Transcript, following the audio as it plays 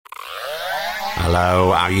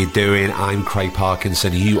Hello, how you doing? I'm Craig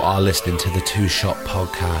Parkinson. You are listening to the Two Shot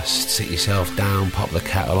Podcast. Sit yourself down, pop the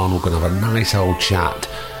kettle on. We're going to have a nice old chat.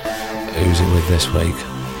 Who's it with this week?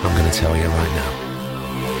 I'm going to tell you right now.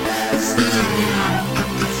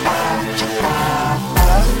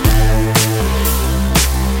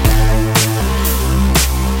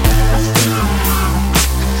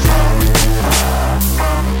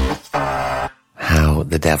 How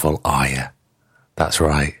the devil are you? That's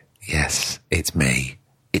right. Yes, it's me.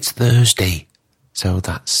 It's Thursday. So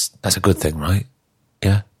that's a good thing, right?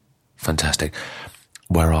 Yeah? Fantastic.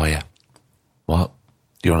 Where are you? What?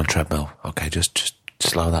 You're on a treadmill. Okay, just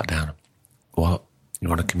slow that down. What?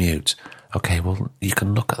 You're on a commute. Okay, well, you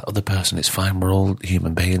can look at the other person. It's fine. We're all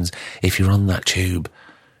human beings. If you're on that tube,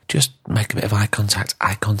 just make a bit of eye contact.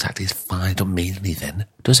 Eye contact is fine. It doesn't mean anything,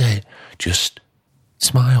 does it? Just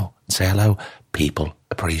smile and say hello. People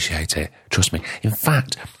appreciate it. Trust me. In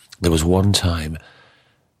fact, there was one time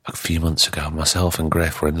a few months ago, myself and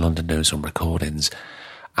Griff were in London doing some recordings,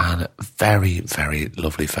 and a very, very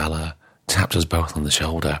lovely fella tapped us both on the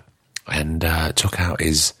shoulder and took out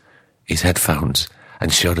his headphones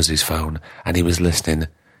and showed us his phone, and he was listening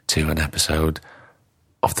to an episode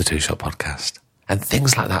of the Two Shot Podcast. And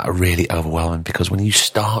things like that are really overwhelming, because when you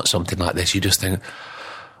start something like this, you just think,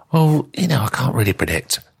 well, I can't really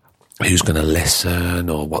predict who's going to listen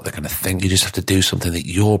or what they're going to think. You just have to do something that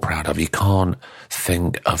you're proud of. You can't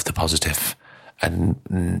think of the positive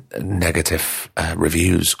and negative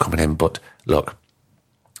reviews coming in. But look,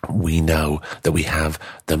 we know that we have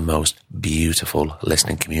the most beautiful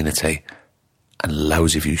listening community, and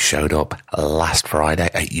loads of you showed up last Friday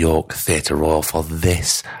at York Theatre Royal for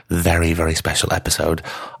this very, very special episode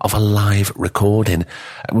of a live recording.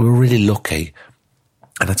 And we were really lucky.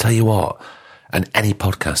 And I tell you what, and any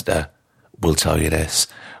podcaster will tell you this,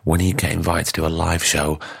 when you get invited to a live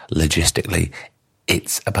show, logistically,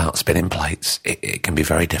 it's about spinning plates. It can be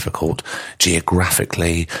very difficult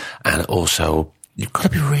geographically, and also you've got to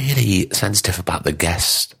be really sensitive about the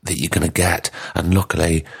guests that you're going to get. And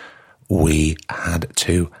luckily, we had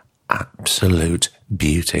two absolute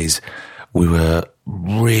beauties. We were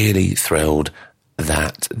really thrilled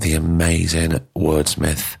that the amazing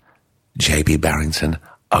wordsmith JB Barrington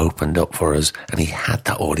opened up for us, and he had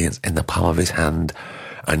that audience in the palm of his hand.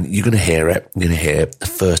 And you're going to hear it. You're going to hear the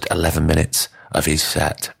first 11 minutes of his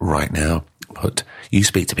set right now. But you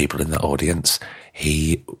speak to people in the audience,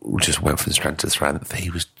 he just went from strength to strength. He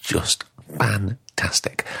was just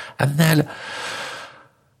fantastic. And then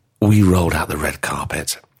we rolled out the red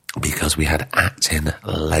carpet, because we had acting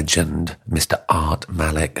legend Mr. Art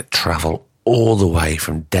Malik travel all the way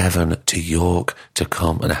from Devon to York to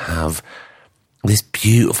come and have this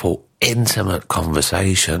beautiful, intimate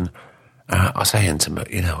conversation. I say intimate,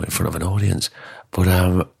 in front of an audience. But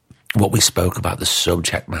what we spoke about, the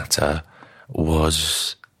subject matter,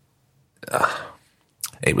 was...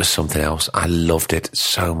 it was something else. I loved it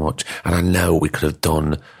so much. And I know we could have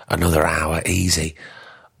done another hour easy,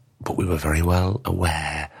 but we were very well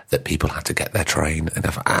aware that people had to get their train. And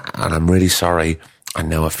I'm really sorry. I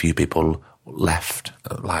know a few people left,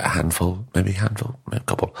 like a handful, maybe a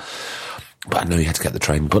couple. But I know you had to get the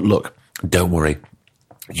train. But look, don't worry.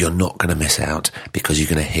 You're not going to miss out, because you're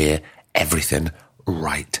going to hear everything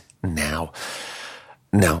right now.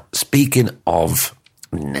 Now, speaking of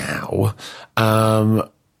now,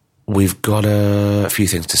 we've got a few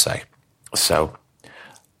things to say. So,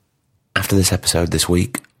 after this episode this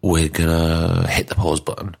week, we're going to hit the pause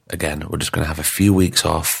button again. We're just going to have a few weeks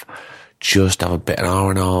off, just have a bit of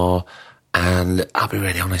R&R, and I'll be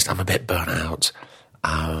really honest, I'm a bit burnt out.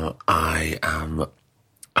 I'm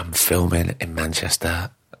filming in Manchester,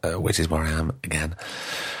 which is where I am again.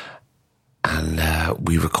 And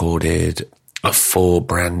we recorded 4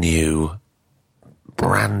 brand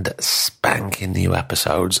spanking new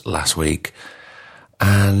episodes last week.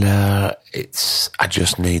 And I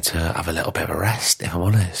just need to have a little bit of a rest, if I'm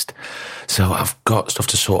honest. So I've got stuff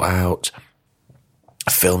to sort out,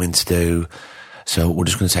 filming to do. So we're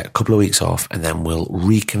just going to take a couple of weeks off, and then we'll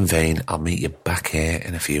reconvene. I'll meet you back here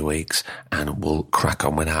in a few weeks, and we'll crack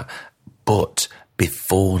on with that. But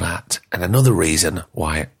before that, and another reason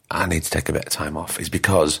why I need to take a bit of time off is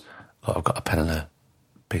because I've got a pen and a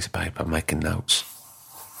piece of paper. I'm making notes.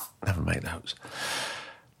 Never make notes.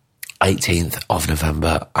 18th of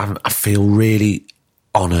November. I feel really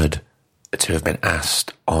honoured to have been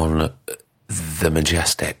asked on the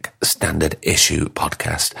majestic Standard Issue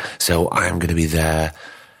podcast. So I'm going to be there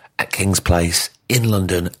at King's Place in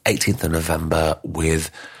London, 18th of November,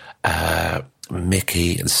 with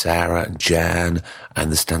Mickey and Sarah and Jan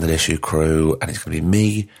and the Standard Issue crew. And it's going to be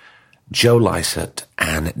me, Joe Lysett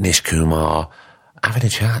and Nish Kumar having a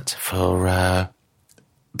chat for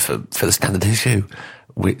the standard issue,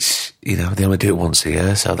 which, you know, they only do it once a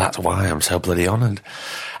year, so that's why I'm so bloody honoured.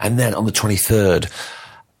 And then on the 23rd,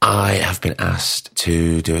 I have been asked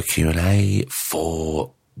to do a Q&A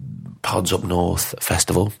for Pods Up North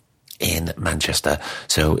Festival in Manchester.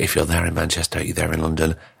 So if you're there in Manchester, you're there in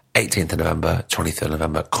London, 18th of November, 23rd of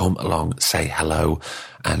November, come along, say hello,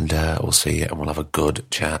 and we'll see you and we'll have a good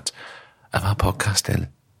chat about podcasting.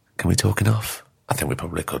 Can we talk enough? I think we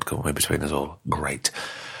probably could, couldn't we, between us all? Great.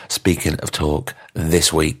 Speaking of talk,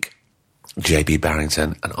 this week, JB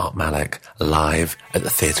Barrington and Art Malik live at the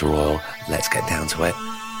Theatre Royal. Let's get down to it.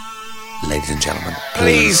 Ladies and gentlemen,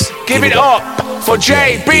 please give it up for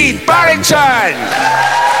JB Barrington!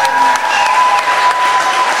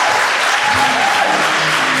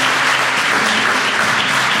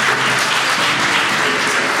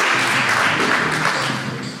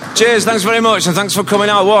 Cheers, thanks very much, and thanks for coming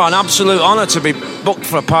out. What an absolute honour to be booked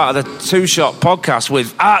for a part of the Two Shot podcast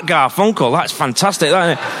with Art Garfunkel. That's fantastic, isn't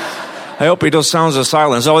it? I hope he does Sounds of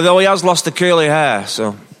Silence, although he has lost the curly hair,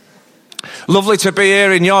 so... Lovely to be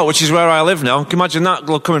here in York, which is where I live now. Can you imagine that,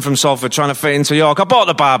 coming from Salford, trying to fit into York? I bought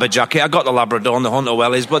the Barber jacket, I got the Labrador and the Hunter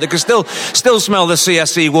Wellies, but they can still smell the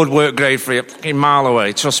CSE woodwork grade for you, fucking mile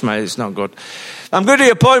away. Trust me, it's not good. I'm going to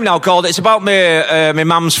do a poem now called It's About my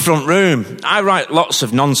mum's front room. I write lots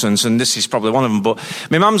of nonsense, and this is probably one of them, but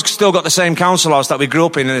my mum's still got the same council house that we grew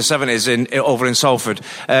up in the 70s over in Salford.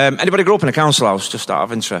 Anybody grew up in a council house, just out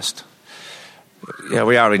of interest? Yeah,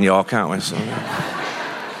 we are in York, aren't we? So,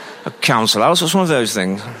 a council house, what's one of those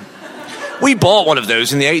things? We bought one of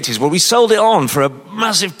those in the 80s, but we sold it on for a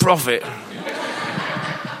massive profit.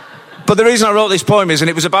 But the reason I wrote this poem is, and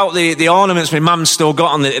it was about the ornaments my mum still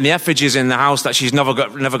got on in the effigies in the house that she's never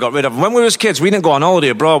got rid of. When we was kids, we didn't go on holiday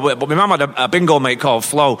abroad, but my mum had a bingo mate called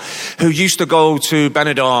Flo, who used to go to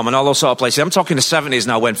Benidorm and all those sort of places. I'm talking the 70s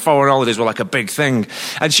now, when foreign holidays were like a big thing.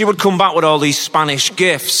 And she would come back with all these Spanish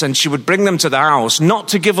gifts, and she would bring them to the house, not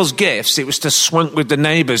to give us gifts, it was to swank with the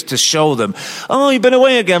neighbours to show them. Oh, you've been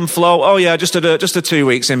away again, Flo? Oh yeah, just a 2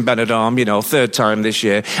 weeks in Benidorm, you know, third time this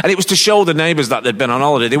year. And it was to show the neighbours that they'd been on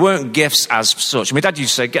holiday. They weren't gifts as such. My dad used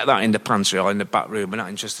to say, get that in the pantry or in the back room, we're not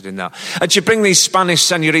interested in that. And she'd bring these Spanish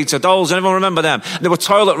senorita dolls, everyone remember them? And there were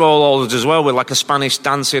toilet roll holders as well, with like a Spanish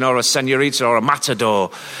dancing or a senorita or a matador.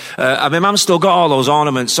 And my mum still got all those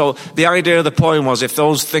ornaments. So the idea of the poem was, if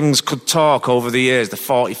those things could talk over the years, the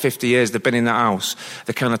 40, 50 years they've been in that house,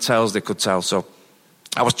 the kind of tales they could tell. So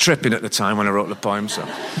I was tripping at the time when I wrote the poem, so...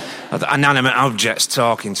 Inanimate objects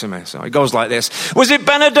talking to me. So it goes like this. Was it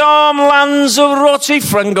Benidorm, Lanzarote,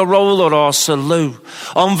 Frengarola or Salou?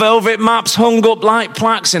 On velvet maps hung up like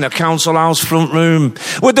plaques in a council house front room.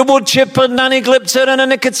 With the wood chipper, nanny glipter and a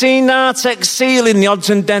nicotine narthex ceiling, the odds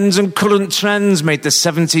and ends and current trends made the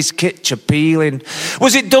 70s kitsch appealing.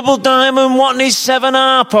 Was it double diamond, Watney's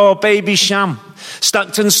 7-harp or baby sham?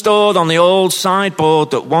 Stacked and stored on the old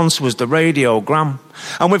sideboard that once was the radiogram.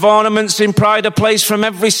 And with ornaments in pride of place from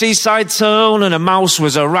every seaside town, and a mouse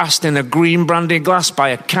was harassed in a green brandy glass by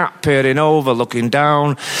a cat peering over, looking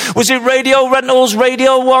down. Was it Radio Rentals,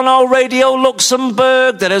 Radio 1 or Radio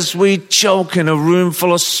Luxembourg that as we choke in a room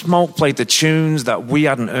full of smoke played the tunes that we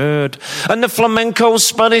hadn't heard? And the flamenco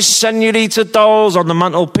Spanish senorita dolls on the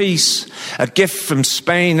mantelpiece, a gift from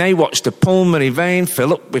Spain, they watched the pulmonary vein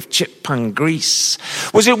fill up with chip pan grease.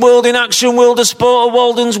 Was it World in Action, World of Sport or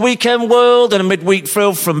Walden's Weekend World, and a midweek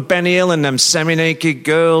thrill from Benny Hill and them semi-naked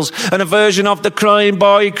girls, and a version of the crying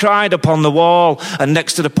boy cried upon the wall, and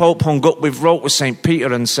next to the Pope hung up with wrote with St.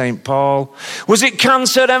 Peter and St. Paul? Was it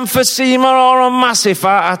cancer, emphysema or a massive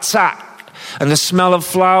heart attack? And the smell of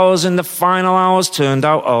flowers in the final hours turned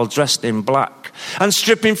out all dressed in black. And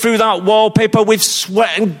stripping through that wallpaper with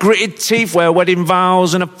sweat and gritted teeth, where wedding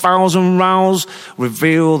vows and 1,000 rows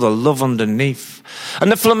reveal the love underneath.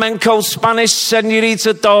 And the flamenco Spanish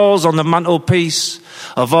senorita dolls on the mantelpiece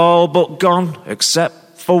have all but gone,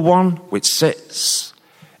 except for one which sits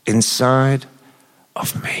inside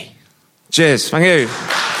of me. Cheers, thank you.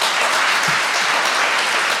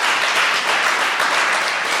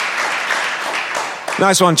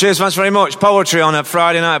 Nice one, cheers, thanks very much. Poetry on a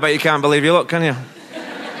Friday night, I bet you can't believe your luck, can you?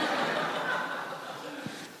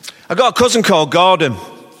 I got a cousin called Gordon.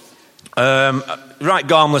 Right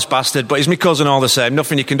gormless bastard, but he's my cousin all the same.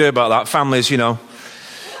 Nothing you can do about that. Families, you know.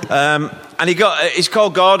 And he's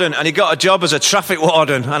called Gordon, and he got a job as a traffic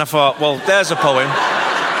warden. And I thought, well, there's a poem.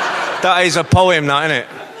 That is a poem, that, isn't it?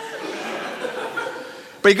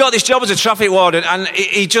 But he got this job as a traffic warden, and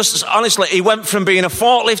he just, honestly, he went from being a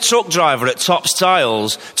forklift truck driver at Tops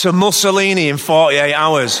Tiles to Mussolini in 48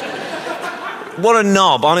 hours. What a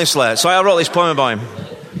knob, honestly. So I wrote this poem about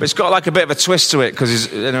him. But it's got like a bit of a twist to it,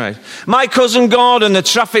 because anyway. My cousin Gordon, the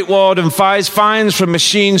traffic warden, fires fines from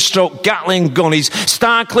machine-stroke Gatling gun. He's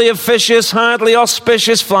starkly officious, hardly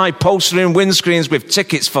auspicious, fly postering windscreens with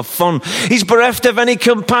tickets for fun. He's bereft of any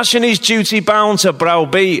compassion, he's duty-bound to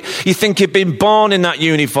browbeat. You think he'd been born in that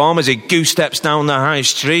uniform as he goose steps down the high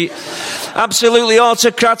street. Absolutely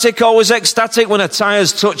autocratic, always ecstatic when a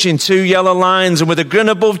tyre's touching 2 yellow lines, and with a grin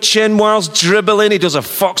above chin whilst dribbling, he does a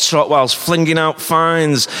foxtrot whilst flinging out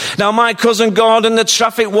fines. Now my cousin Gordon, the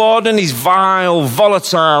traffic warden, he's vile,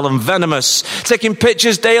 volatile and venomous. Taking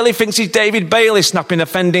pictures daily, thinks he's David Bailey, snapping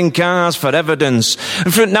offending cars for evidence.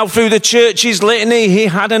 And now through the church's litany, he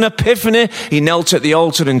had an epiphany. He knelt at the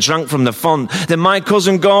altar and drank from the font. Then my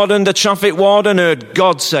cousin Gordon, the traffic warden, heard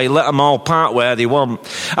God say, let them all part where they want.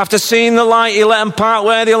 After seeing the light, he let them part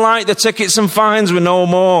where they like. The tickets and fines were no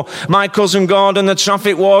more. My cousin Gordon, the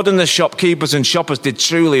traffic warden, the shopkeepers and shoppers did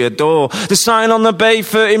truly adore. The sign on the bay,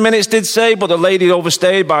 30 minutes did say, but the lady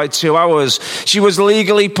overstayed by 2 hours. She was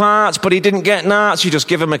legally parked, but he didn't get nards. She just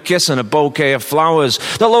give him a kiss and a bouquet of flowers.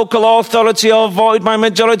 The local authority all voted by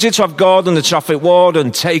majority to have Gordon, the traffic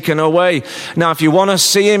warden, taken away. Now, if you want to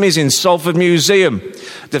see him, he's in Salford Museum.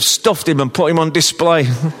 They've stuffed him and put him on display.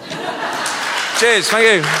 Cheers, thank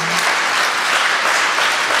you.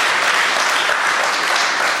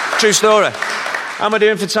 True story. How am I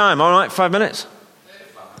doing for time? All right, 5 minutes?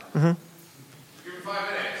 Mm-hmm.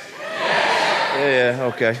 Yeah,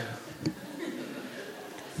 okay.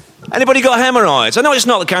 Anybody got hemorrhoids? I know it's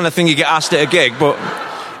not the kind of thing you get asked at a gig, but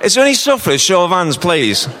is there any sufferers? Show of hands,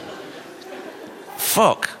 please.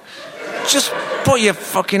 Fuck. Just put your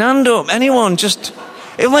fucking hand up. Anyone, just...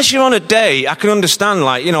 Unless you're on a date, I can understand,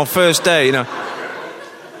 like, you know, first day, you know.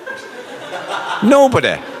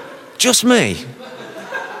 Nobody. Just me.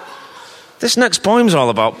 This next poem's all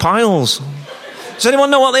about piles. Does anyone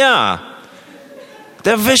know what they are?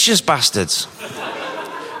 They're vicious bastards.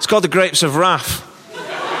 It's called The Grapes of Wrath.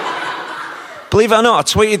 Believe it or not, I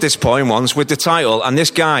tweeted this poem once with the title, and this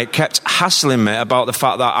guy kept hassling me about the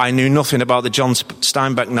fact that I knew nothing about the John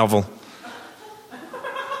Steinbeck novel.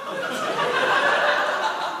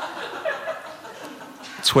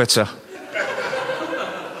 Twitter.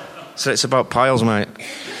 So it's about piles, mate.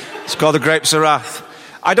 It's called The Grapes of Wrath.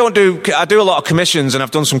 I do a lot of commissions, and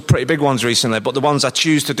I've done some pretty big ones recently, but the ones I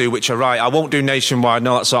choose to do, which are right, I won't do nationwide,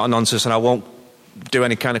 no that sort of nonsense, and I won't do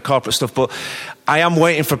any kind of corporate stuff, but I am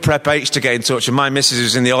waiting for Prep H to get in touch, and my missus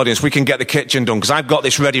is in the audience. We can get the kitchen done, because I've got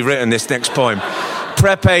this ready written, this next poem.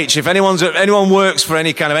 Prep H, if anyone works for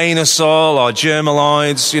any kind of anusol or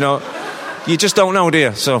germaloids, you know, you just don't know, do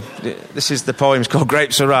you? So this is the poem. It's called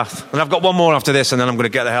Grapes of Wrath. And I've got one more after this, and then I'm going to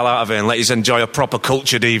get the hell out of here and let you enjoy a proper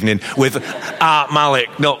cultured evening with Art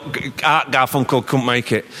Malik. No, Art Garfunkel couldn't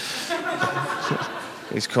make it.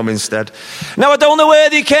 He's come instead. Now, I don't know where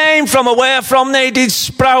they came from or where from they did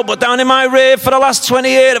sprout, but down in my rear for the last 20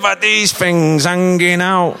 years I've had these things hanging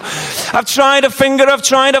out. I've tried a finger, I've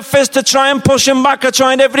tried a fist to try and push them back. I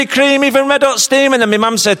tried every cream, even red hot steam, and then my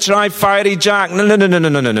mum said, try fiery jack.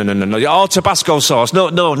 No. All Tabasco sauce. No,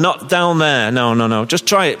 not down there. No. Just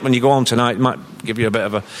try it when you go home tonight. It might give you a bit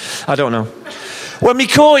of a... I don't know. When me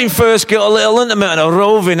courting first got a little intimate and her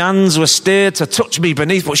roving hands were steered to touch me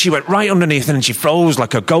beneath, but she went right underneath and she froze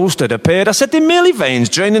like a ghost had appeared. I said, the merely veins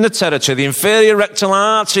draining the territory, the inferior rectal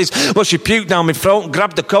arteries. Well, she puked down my throat and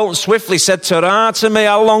grabbed the coat and swiftly said to her heart to me,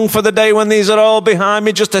 I long for the day when these are all behind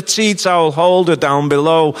me, just a tea towel holder down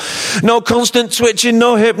below. No constant twitching,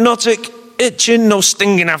 no hypnotic itching, no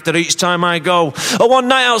stinging after each time I go. Oh, one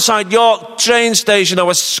night outside York train station, I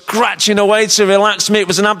was scratching away to relax me. It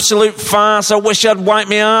was an absolute farce. I wish I'd wiped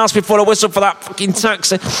my arse before I whistled for that fucking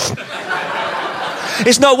taxi.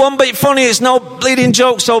 It's not one bit funny, it's no bleeding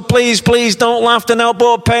joke, so please don't laugh and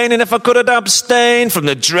elbow pain. And if I could have abstained from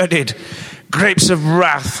the dreaded grapes of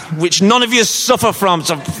wrath, which none of you suffer from,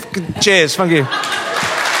 so cheers, thank you.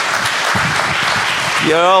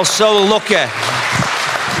 You're all so lucky.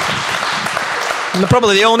 I'm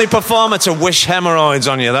probably the only performer to wish hemorrhoids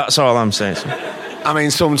on you, that's all I'm saying. I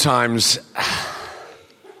mean, sometimes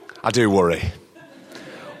I do worry.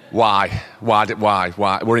 Why?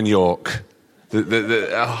 We're in York.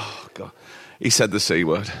 Oh, God. He said the C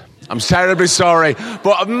word. I'm terribly sorry,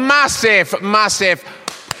 but a massive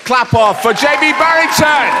clap off for JB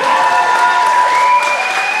Barrington.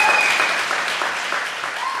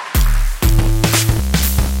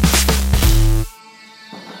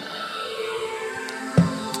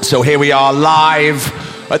 So here we are live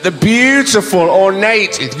at the beautiful,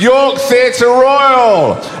 ornate York Theatre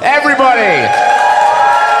Royal. Everybody,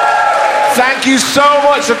 thank you so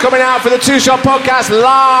much for coming out for the Two Shot Podcast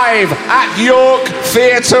live at York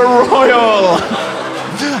Theatre Royal.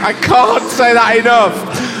 I can't say that enough.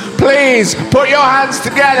 Please put your hands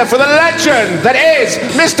together for the legend that is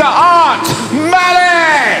Mr. Art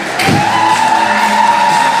Malik!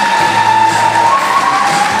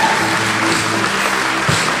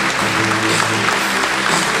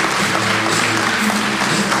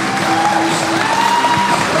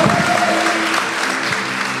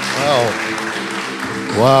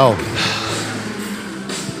 Wow.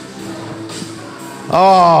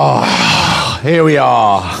 Oh, here we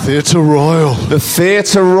are. Theatre Royal. The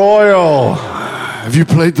Theatre Royal. Have you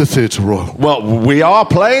played the Theatre Royal? Well, we are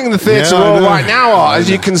playing the Theatre Yeah, I Royal know. right now, Art,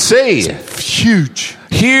 as you can see. Huge.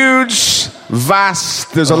 Huge,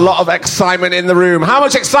 vast, there's a lot of excitement in the room. How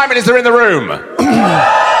much excitement is there in the room?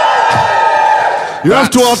 You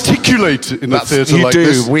have to articulate it in a theatre like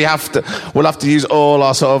this. We'll have to use all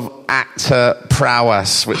our sort of actor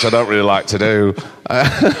prowess, which I don't really like to do.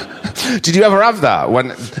 Did you ever have that? When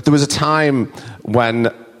there was a time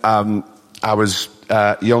when I was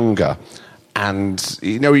younger, and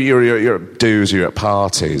you know you're at do's, you're at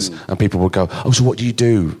parties, and people would go, "Oh, so what do you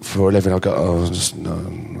do for a living?" I'd go, "Oh, just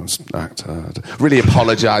I'm just an actor." Really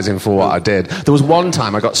apologising for what I did. There was one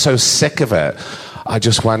time I got so sick of it, I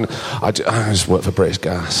just went, I just work for British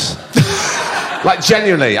Gas. Like,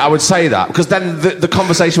 genuinely, I would say that, because then the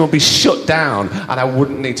conversation would be shut down and I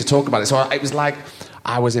wouldn't need to talk about it. So it was like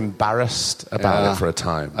I was embarrassed about it for a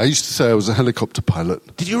time. I used to say I was a helicopter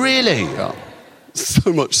pilot. Did you really? Yeah.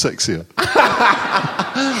 So much sexier.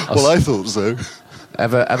 Well, I thought so.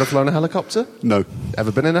 Ever flown a helicopter? No.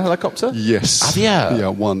 Ever been in a helicopter? Yes. Have you? Yeah,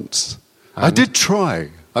 once. I did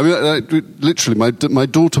try. I mean, literally, my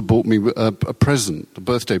daughter bought me a present, a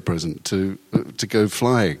birthday present, to go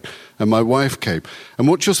flying, and my wife came. And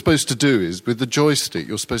what you're supposed to do is, with the joystick,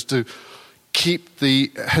 you're supposed to keep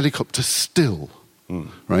the helicopter still,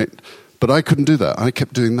 right? But I couldn't do that. I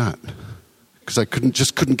kept doing that because I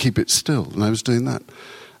couldn't keep it still, and I was doing that.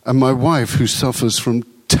 And my wife, who suffers from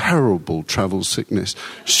terrible travel sickness,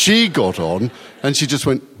 she got on, and she just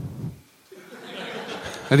went.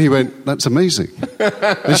 And he went, "That's amazing."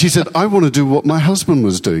 And she said, "I want to do what my husband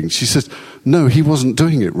was doing." She said, "No, he wasn't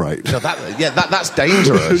doing it right." No, that's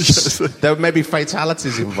dangerous. There may be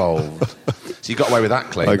fatalities involved. So you got away with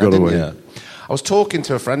that, Cleve. I got away. You? I was talking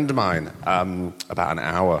to a friend of mine about an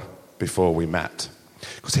hour before we met.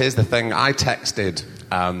 Because here's the thing, I texted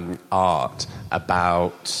Art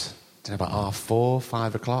about 4,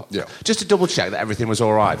 5 o'clock. Yeah. Just to double check that everything was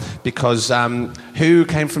all right. Because who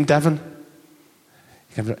came from Devon?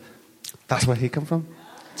 That's where he come from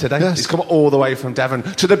today? Yes. He's come all the way from Devon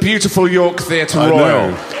to the beautiful York Theatre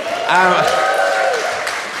Royal.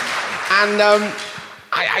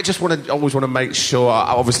 I just always want to make sure,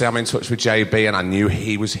 obviously I'm in touch with JB and I knew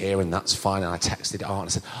he was here and that's fine, and I texted Art and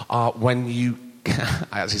I said, Art, when you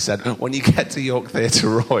get to York Theatre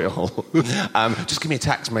Royal, just give me a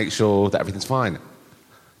text, make sure that everything's fine.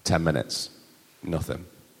 10 minutes, nothing.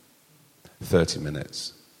 30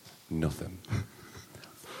 minutes, nothing.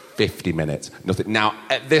 50 minutes, nothing. Now,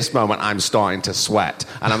 at this moment, I'm starting to sweat,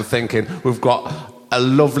 and I'm thinking, we've got a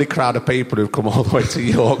lovely crowd of people who've come all the way to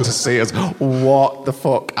York to see us. What the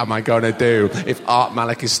fuck am I going to do if Art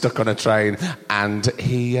Malik is stuck on a train and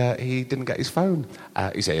he didn't get his phone?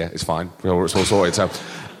 He said, yeah, it's fine. It's all sorted, so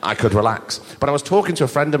I could relax. But I was talking to a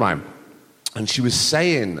friend of mine, and she was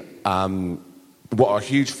saying what a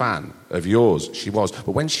huge fan of yours she was.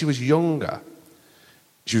 But when she was younger,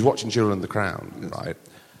 she was watching Jewel and the Crown, right?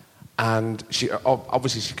 And she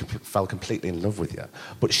fell completely in love with you,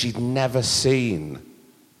 but she'd never seen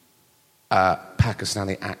a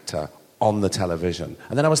Pakistani actor on the television.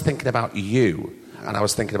 And then I was thinking about you, and I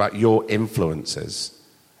was thinking about your influences.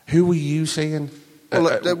 Who were you seeing? Well,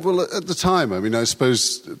 at the time, I mean, I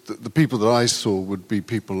suppose the people that I saw would be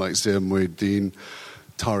people like Zia Muhyiddin,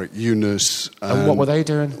 Tariq Yunus. And what were they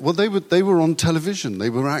doing? Well, they were on television.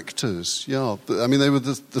 They were actors, yeah. I mean, they were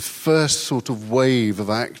the first sort of wave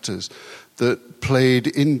of actors that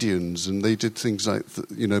played Indians, and they did things like,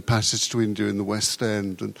 Passage to India in the West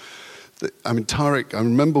End. And I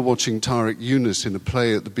remember watching Tariq Yunus in a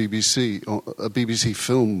play at the BBC, a BBC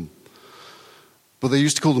film. Well, they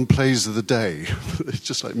used to call them plays of the day,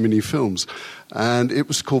 just like mini films. And it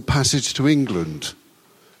was called Passage to England.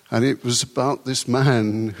 And it was about this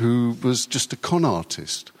man who was just a con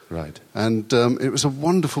artist. Right. And it was a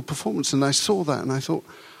wonderful performance. And I saw that and I thought,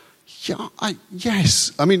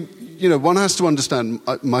 yes. I mean, one has to understand,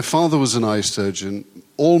 my father was an eye surgeon.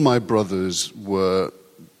 All my brothers were,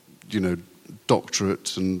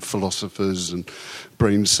 doctorates and philosophers and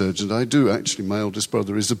brain surgeons. I do, actually. My eldest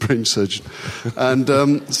brother is a brain surgeon. And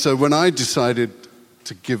so when I decided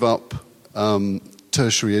to give up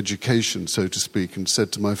tertiary education, so to speak, and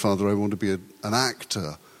said to my father, I want to be an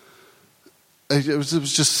actor, it was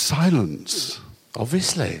just silence.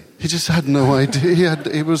 Obviously. He just had no idea.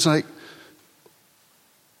 He was like,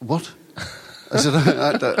 what? I said,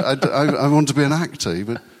 I want to be an actor. He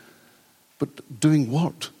went, but doing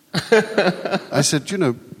what? I said,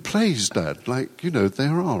 plays, Dad. Like,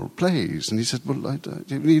 there are plays. And he said, well,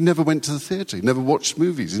 he never went to the theatre. He never watched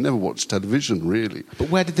movies. He never watched television, really. But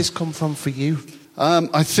where did this come from for you?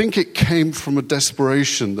 I think it came from a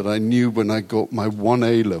desperation that I knew when I got my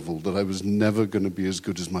 1A level that I was never going to be as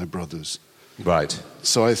good as my brothers. Right.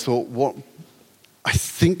 So I thought, I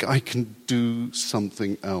think I can do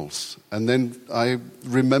something else. And then I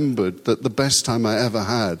remembered that the best time I ever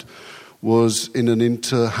had was in an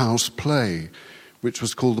inter-house play, which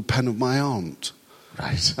was called The Pen of My Aunt.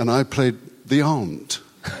 Right. And I played the aunt.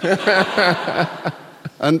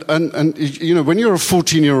 And when you're a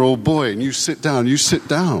 14-year-old boy and you sit down, you sit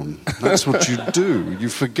down. That's what you do. You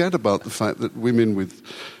forget about the fact that women with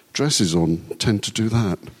dresses on tend to do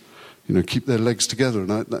that. Keep their legs together.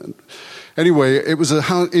 Anyway, it was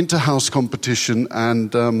an inter-house competition,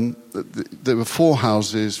 and there were 4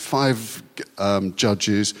 houses, 5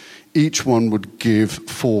 judges. Each one would give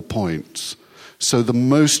 4 points. So the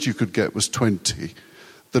most you could get was 20.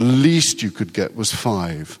 The least you could get was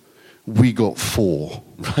 5. We got 4.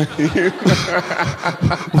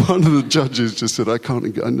 One of the judges just said,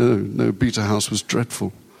 no, Beta House was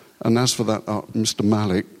dreadful. And as for that Mr.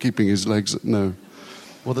 Malik, keeping his legs, no.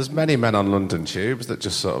 Well, there's many men on London tubes that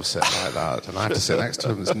just sort of sit like that, and I have to sit next to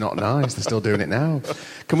them. It's not nice. They're still doing it now.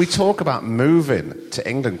 Can we talk about moving to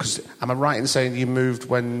England? Because am I right in saying you moved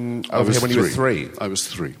when you were 3? I was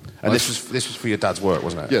 3. And this was for your dad's work,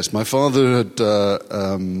 wasn't it? Yes, my father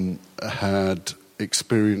had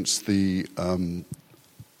experienced the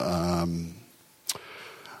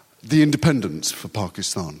independence for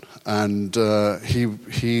Pakistan, and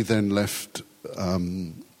he then left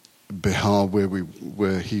Bihar,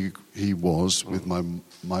 where he was with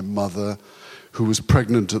my mother, who was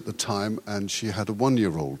pregnant at the time, and she had a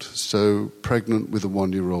 1-year-old. So pregnant with a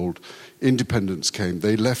 1-year-old, independence came.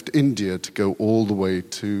 They left India to go all the way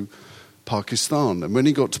to Pakistan, and when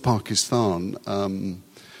he got to Pakistan,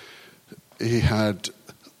 he had.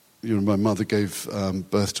 My mother gave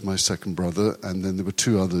birth to my second brother, and then there were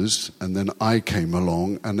 2 others, and then I came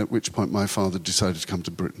along, and at which point my father decided to come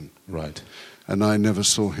to Britain. Right. And I never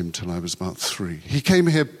saw him till I was about 3. He came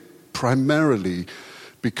here primarily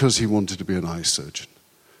because he wanted to be an eye surgeon.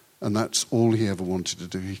 And that's all he ever wanted to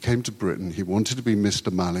do. He came to Britain, he wanted to be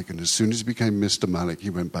Mr. Malik, and as soon as he became Mr. Malik,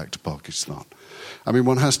 he went back to Pakistan. I mean,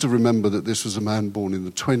 one has to remember that this was a man born in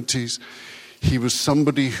the 20s. He was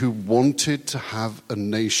somebody who wanted to have a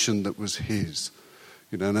nation that was his.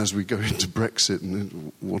 And as we go into Brexit,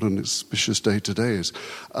 and what an auspicious day today is,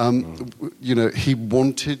 he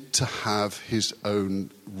wanted to have his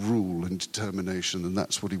own rule and determination, and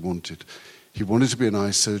that's what he wanted. He wanted to be an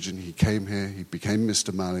eye surgeon. He came here, he became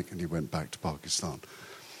Mr. Malik, and he went back to Pakistan,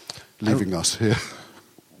 leaving us here.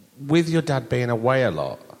 With your dad being away a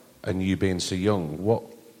lot and you being so young,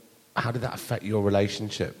 how did that affect your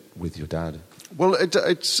relationship with your dad? Well,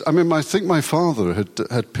 I think my father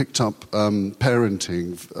had picked up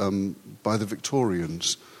parenting by the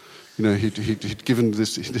Victorians. He'd given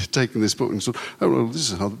this, he'd taken this book and said, oh, well, this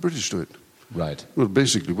is how the British do it. Right. Well,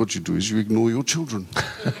 basically, what you do is you ignore your children.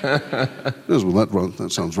 Yes, well,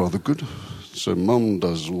 that sounds rather good. So Mum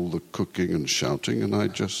does all the cooking and shouting, and I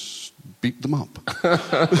just beat them up.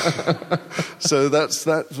 So that's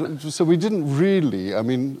that. So we didn't really. I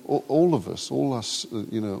mean, all of us, all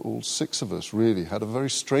 6 of us, really had a very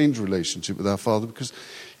strange relationship with our father because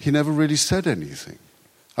he never really said anything.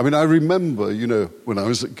 I mean, I remember, when I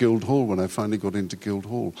was at Guildhall, when I finally got into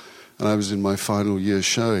Guildhall, and I was in my final year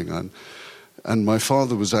showing, and my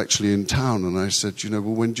father was actually in town, and I said, well,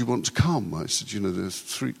 when do you want to come? I said, there's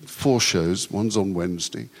 4 shows. One's on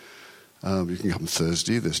Wednesday. You can come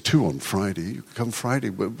Thursday. There's 2 on Friday. You can come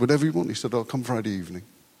Friday, whatever you want. He said, I'll come Friday evening.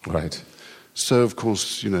 Right. So, of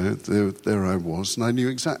course, there I was, and I knew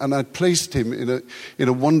exactly. And I'd placed him in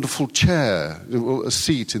a wonderful chair, a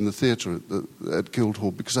seat in the theatre at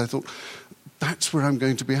Guildhall, because I thought, that's where I'm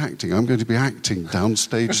going to be acting. I'm going to be acting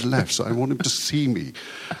downstage left, so I want him to see me.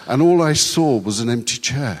 And all I saw was an empty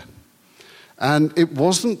chair. And it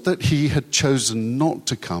wasn't that he had chosen not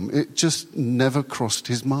to come. It just never crossed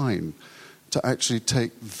his mind to actually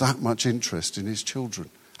take that much interest in his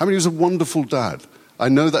children. I mean, he was a wonderful dad. I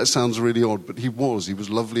know that sounds really odd, but he was. He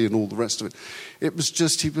was lovely and all the rest of it. It was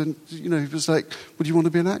just, he was like, well, do you want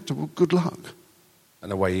to be an actor? Well, good luck.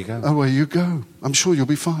 And away you go. Away you go. I'm sure you'll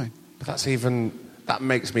be fine. But that's even that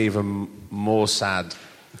makes me even more sad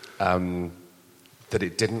that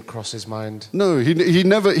it didn't cross his mind. No, he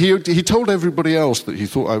never. He told everybody else that he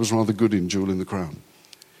thought I was rather good in Jewel in the Crown.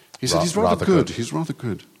 He said he's rather good. He's rather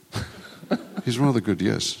good. He's rather good.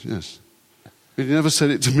 Yes. But he never said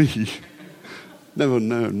it to me. Never.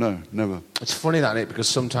 Never. It's funny that, isn't it? Because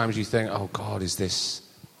sometimes you think, oh God, is this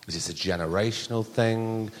a generational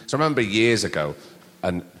thing? So I remember years ago,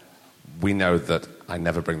 and we know that I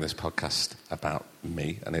never bring this podcast about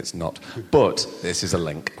me, and it's not, but this is a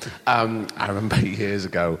link. I remember years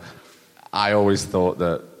ago, I always thought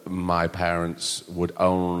that my parents would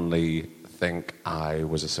only think I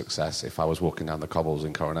was a success if I was walking down the cobbles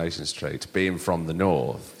in Coronation Street, being from the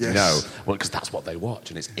north. Yes. You know, well, because that's what they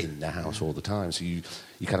watch, and it's in their house all the time. So you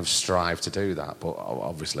kind of strive to do that, but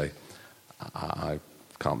obviously, I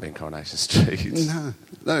can't be in Coronation Street.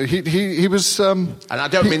 No, he was. And I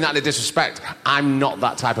don't mean that in disrespect. I'm not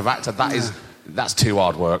that type of actor. That's too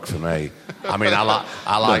hard work for me. I mean, I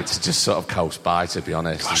like to just sort of coast by, to be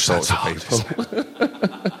honest, Gosh, and talk to people.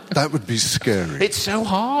 That would be scary. It's so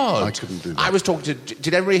hard. I couldn't do that. I was talking to...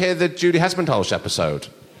 Did everybody hear the Judy Hesmondhalgh episode?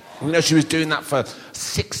 You know, she was doing that for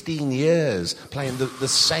 16 years, playing the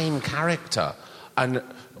same character. And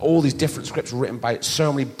all these different scripts written by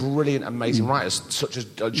so many brilliant, amazing writers, such as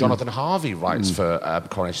Jonathan Harvey writes for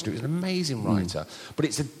Coronation Street. He's an amazing writer. But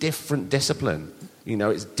it's a different discipline. You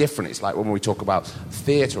know, it's different. It's like when we talk about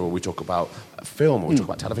theatre or we talk about film or we talk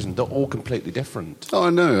about television, they're all completely different. Oh,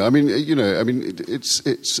 I know. I mean,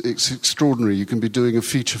 it's extraordinary. You can be doing a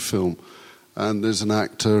feature film and there's an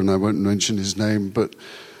actor, and I won't mention his name, but...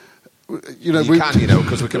 You can,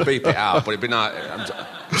 because we can beep it out, but it'd be nice.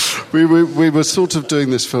 We were sort of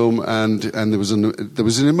doing this film, and there was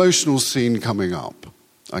an emotional scene coming up.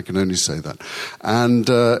 I can only say that, and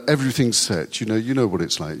everything's set. You know what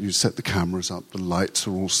it's like. You set the cameras up, the lights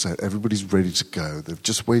are all set, everybody's ready to go. They're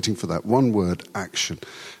just waiting for that one word, action,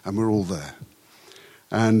 and we're all there.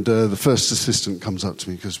 And the first assistant comes up to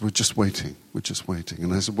me and goes, "We're just waiting.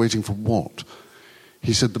 And I said, "Waiting for what?"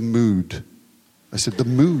 He said, "The mood." I said, "The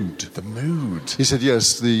mood." The mood? He said,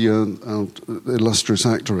 "Yes, the illustrious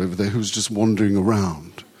actor over there who's just wandering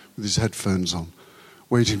around with his headphones on,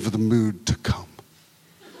 waiting for the mood to come."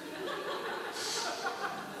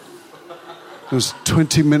 It was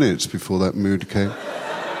 20 minutes before that mood came.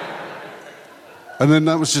 And then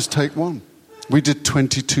that was just take one. We did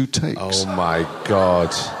 22 takes. Oh, my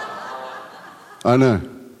God. I know.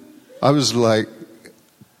 I was like,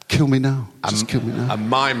 kill me now. Just kill me now. And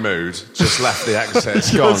my mood just left the exit.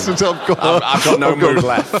 It's gone. Yes, I've got no mood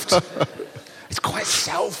left. It's quite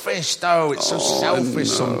selfish, though. It's so selfish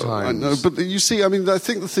sometimes. I know, but you see, I mean, I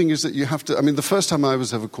think the thing is that you have to... I mean, the first time I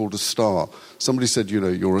was ever called a star, somebody said,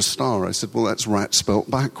 "You're a star." I said, "Well, that's rat spelt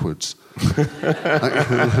backwards."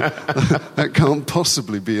 That can't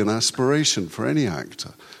possibly be an aspiration for any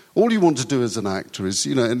actor. All you want to do as an actor is,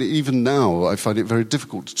 and even now I find it very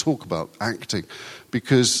difficult to talk about acting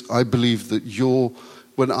because I believe that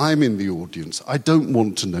when I'm in the audience, I don't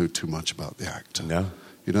want to know too much about the actor. No.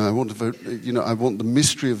 I want I want the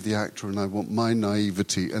mystery of the actor, and I want my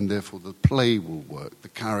naivety, and therefore the play will work, the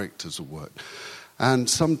characters will work. And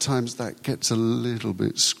sometimes that gets a little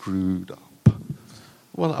bit screwed up.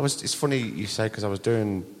 Well, it's funny you say, because I was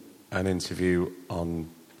doing an interview on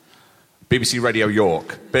BBC Radio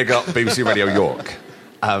York. Big up BBC Radio York.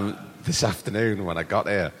 This afternoon when I got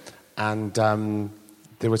here. And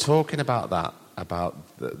they were talking about that, about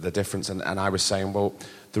the difference. And I was saying, well,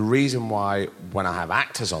 the reason why when I have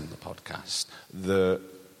actors on the podcast,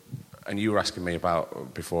 and you were asking me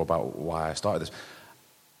before about why I started this,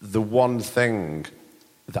 the one thing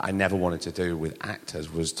that I never wanted to do with actors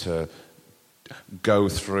was to go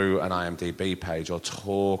through an IMDb page or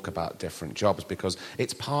talk about different jobs, because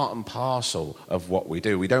it's part and parcel of what we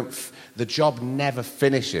do. The job never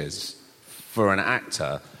finishes for an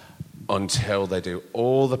actor until they do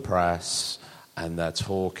all the press and they're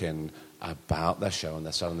talking about their show and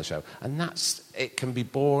they're selling the show. And it can be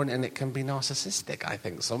boring and it can be narcissistic, I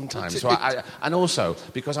think, sometimes. And also,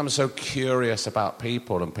 because I'm so curious about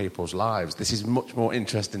people and people's lives, this is much more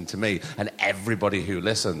interesting to me and everybody who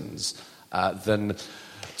listens than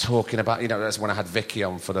talking about, that's when I had Vicky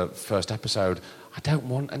on for the first episode. I don't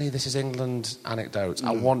want any This Is England anecdotes.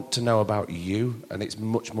 I want to know about you, and it's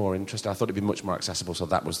much more interesting. I thought it'd be much more accessible, so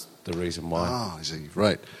that was the reason why. Ah, I see.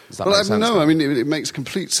 Right. Does that make sense? No, I mean, it makes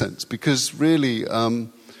complete sense, because really,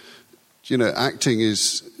 acting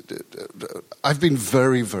is... I've been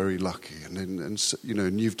very, very lucky,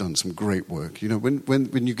 and you've done some great work.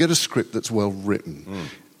 When you get a script that's well written,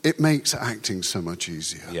 it makes acting so much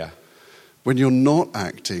easier. Yeah. when you're not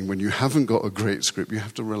acting, when you haven't got a great script, you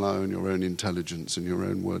have to rely on your own intelligence and your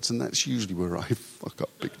own words, and that's usually where I fuck up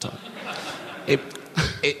big time.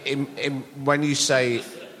 When you say,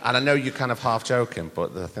 and I know you're kind of half joking,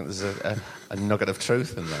 but I think there's a nugget of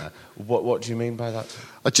truth in there. What do you mean by that?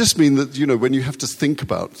 I just mean that, when you have to think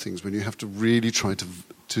about things, when you have to really try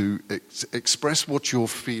to express what you're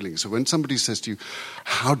feeling. So when somebody says to you,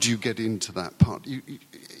 how do you get into that part?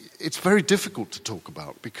 It's very difficult to talk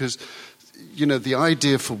about because, the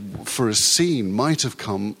idea for a scene might have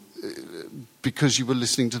come because you were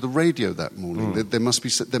listening to the radio that morning. There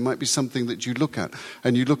might be something that you look at,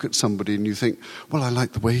 and you look at somebody and you think, well, I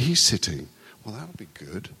like the way he's sitting. Well, that'll be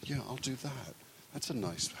good. Yeah, I'll do that. That's a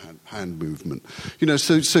nice hand movement.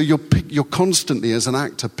 So you're constantly, as an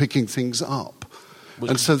actor, picking things up.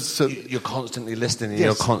 And so you're constantly listening, and yes.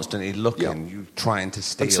 you're constantly looking, you're trying to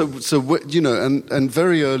steal. And and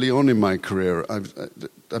very early on in my career,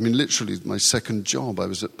 literally my second job, I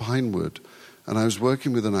was at Pinewood, and I was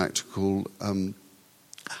working with an actor called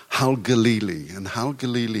Hal Galili, and Hal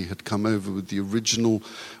Galili had come over with the original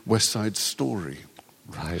West Side Story.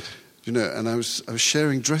 Right. And I was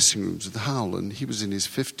sharing dressing rooms with Hal, and he was in his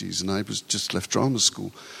 50s, and I was just left drama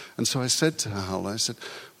school. And so I said to Hal,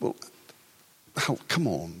 well, Hal, come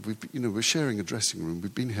on, we're sharing a dressing room.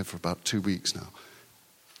 We've been here for about 2 weeks now.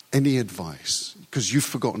 Any advice? Because you've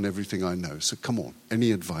forgotten everything I know, so come on,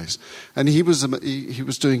 any advice? And he was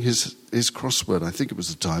doing his crossword. I think it was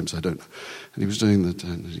the Times, I don't know. And he was doing that,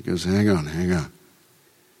 and he goes, hang on. And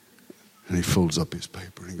he folds up his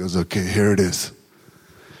paper, and he goes, okay, here it is.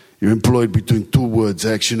 You're employed between two words,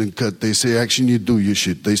 action and cut. They say action, you do your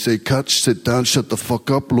shit. They say cut, sit down, shut the fuck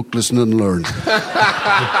up, look, listen, and learn.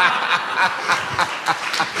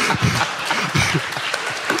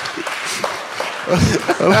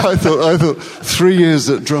 And I thought 3 years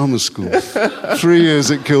at drama school, 3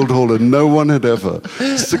 years at Guildhall, and no one had ever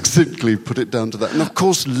succinctly put it down to that. And of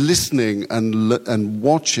course, listening and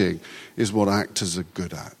watching is what actors are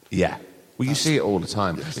good at. Yeah. Well, you see it all the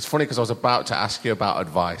time. Yes. It's funny because I was about to ask you about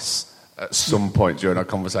advice at some point during our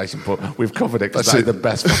conversation, but we've covered it because that's the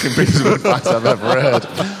best fucking piece of advice I've ever heard.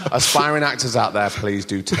 Aspiring actors out there, please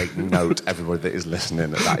do take note, everybody that is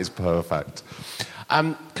listening. That is perfect.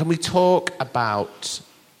 Can we talk about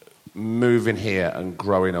moving here and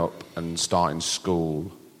growing up and starting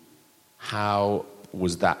school? How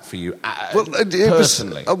was that for you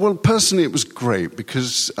personally? Personally, it was great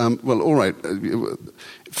because, all right.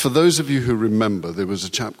 For those of you who remember, there was a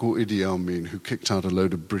chap called Idi Amin who kicked out a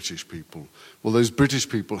load of British people. Well, those British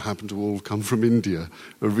people happened to all come from India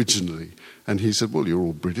originally. And he said, well, you're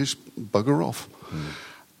all British, bugger off.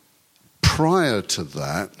 Prior to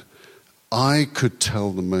that, I could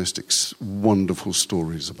tell the most wonderful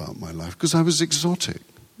stories about my life because I was exotic.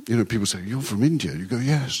 People say, you're from India? You go,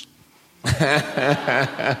 yes.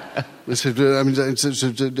 They said, do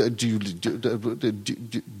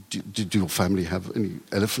your family have any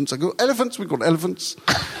elephants? I go, elephants? We've got elephants.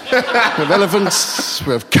 We have elephants.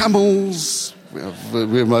 We have camels.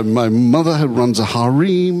 My mother runs a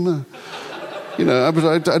harem.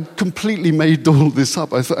 I'd completely made all this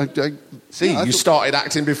up. I thought, you started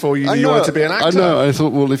acting before you knew you wanted to be an actor. I know. I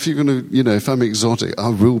thought, well, if you're going to, if I'm exotic, I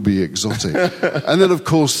will be exotic. And then, of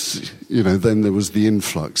course, then there was the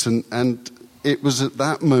influx. And it was at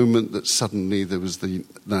that moment that suddenly there was the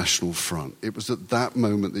National Front. It was at that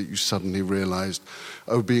moment that you suddenly realized,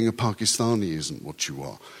 being a Pakistani isn't what you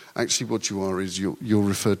are. Actually, what you are is you're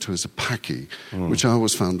referred to as a Paki, which I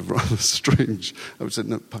always found rather strange. I would say,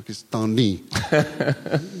 no, Pakistani.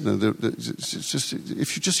 No, it's just,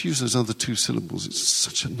 if you just use those other two syllables, it's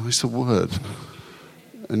such a nicer word.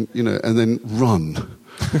 And, and then run.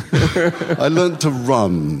 I learned to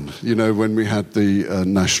run, when we had the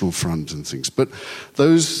National Front and things. But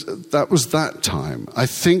that was that time. I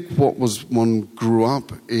think one grew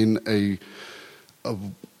up in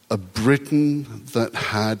a Britain that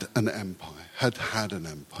had an empire, had an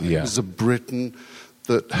empire. Yeah. It was a Britain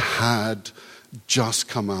that had just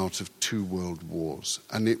come out of 2 world wars,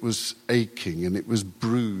 and it was aching, and it was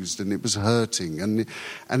bruised, and it was hurting, and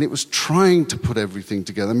it was trying to put everything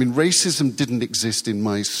together. I mean, racism didn't exist in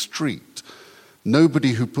my street.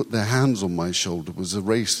 Nobody who put their hands on my shoulder was a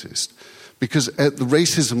racist, because the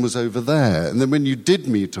racism was over there. And then when you did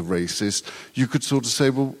meet a racist, you could sort of say,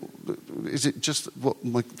 well, is it just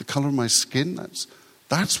the colour of my skin?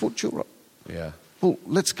 That's what you're... Yeah. Well,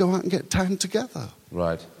 let's go out and get tanned together.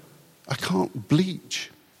 Right. I can't bleach,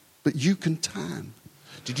 but you can tan.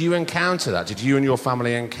 Did you encounter that? Did you and your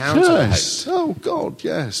family encounter that? Yes. Oh, God,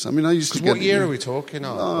 yes. I mean, I used to get... What year are we talking?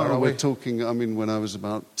 We're talking, when I was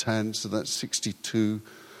about 10, so that's 62.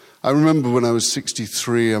 I remember when I was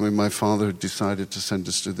 63, I mean, my father had decided to send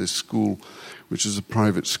us to this school, which is a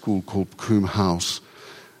private school called Coombe House.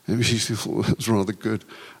 And he thought it was rather good.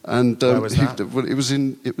 And where was that? it was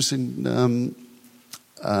in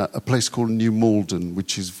a place called New Malden,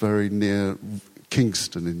 which is very near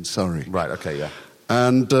Kingston in Surrey. Right, okay, yeah.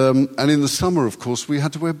 And in the summer, of course, we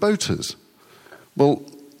had to wear boaters. Well,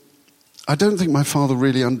 I don't think my father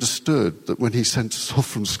really understood that when he sent us off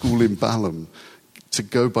from school in Balham to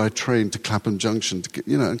go by train to Clapham Junction,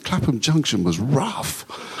 and Clapham Junction was rough,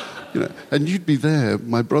 and you'd be there.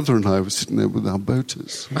 My brother and I were sitting there with our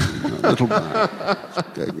boaters, little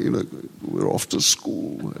man, we're off to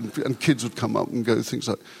school, and kids would come up and go things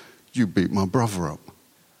like, "You beat my brother up."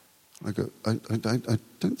 I go, I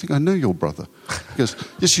don't think I know your brother. He goes,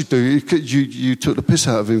 "Yes, you do. You took the piss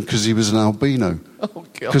out of him because he was an albino,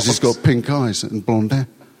 because he's got pink eyes and blonde hair."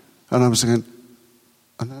 And I was thinking,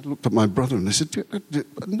 and I looked at my brother and I said,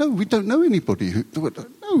 "No, we don't know anybody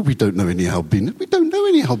no, we don't know any albinos. We don't know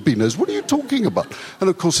any albinos. What are you talking about?" And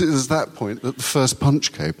of course, it was that point that the first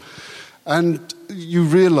punch came. And you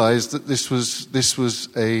realise that this was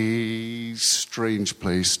a strange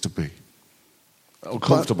place to be.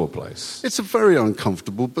 Uncomfortable place. It's a very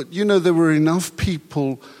uncomfortable, but there were enough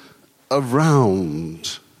people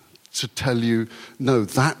around to tell you, no,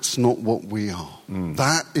 that's not what we are.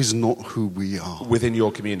 That is not who we are. Within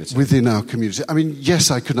your community? Within our community. I mean,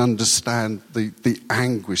 yes, I can understand the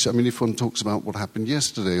anguish. I mean, if one talks about what happened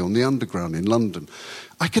yesterday on the Underground in London,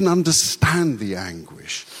 I can understand the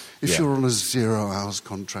anguish. If you're on a 0 hours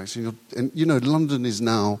contract, and London is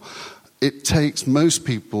now... It takes most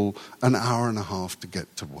people an hour and a half to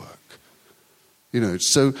get to work.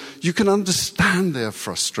 So you can understand their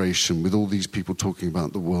frustration with all these people talking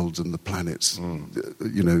about the world and the planets,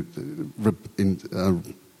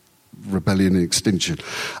 rebellion and extinction.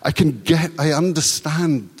 I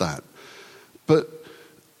understand that. But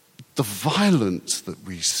the violence that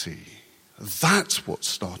we see, that's what's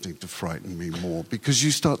starting to frighten me more, because you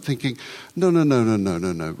start thinking, no.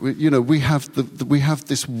 We have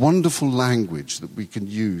this wonderful language that we can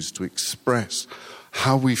use to express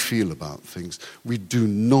how we feel about things. We do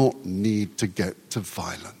not need to get to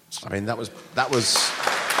violence. I mean, that was.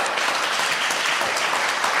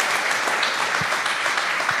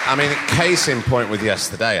 I mean, case in point with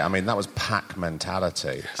yesterday. I mean, that was pack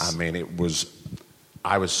mentality. Yes. I mean,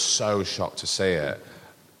 I was so shocked to see it.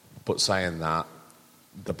 But saying that,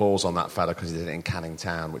 the ball's on that fella because he did it in Canning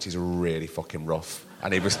Town, which is really fucking rough.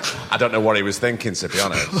 And I don't know what he was thinking, to be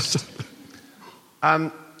honest.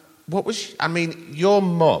 Your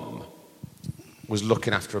mum was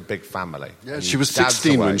looking after a big family. Yeah, she was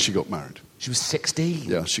 16 when she got married. She was 16?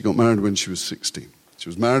 Yeah, she got married when she was 16. She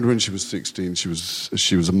was married when she was 16. She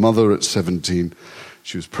was a mother at 17.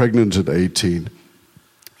 She was pregnant at 18.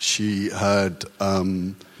 She had...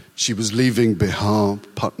 She was leaving Bihar,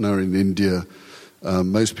 Patna in India.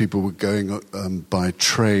 Most people were going by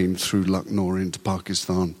train through Lucknow into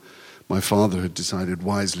Pakistan. My father had decided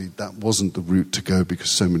wisely that wasn't the route to go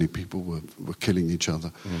because so many people were killing each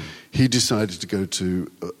other. He decided to go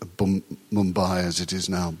to Mumbai, as it is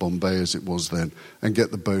now, Bombay as it was then, and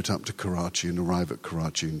get the boat up to Karachi and arrive at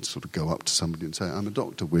Karachi and sort of go up to somebody and say, "I'm a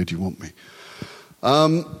doctor, where do you want me?"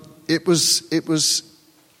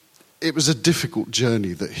 It was a difficult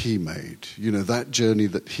journey that he made. That journey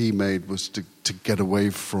that he made was to get away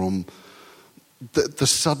from the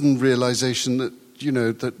sudden realization that,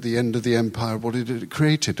 that the end of the empire, what it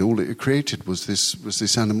created, all it created was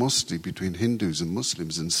this animosity between Hindus and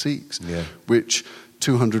Muslims and Sikhs, which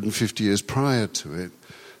 250 years prior to it,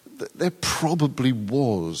 there probably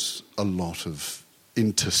was a lot of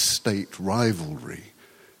interstate rivalry,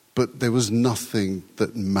 but there was nothing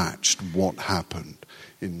that matched what happened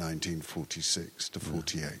in 1946 to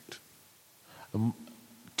 48.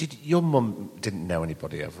 Your mum didn't know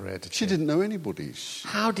anybody over here, did she? She didn't know anybody.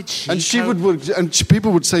 How did she? And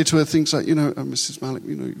people would say to her things like, Mrs. Malik,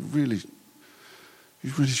 you really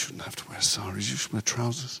shouldn't have to wear saris. You should wear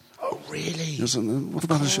trousers. Oh, really? What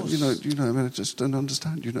about I just don't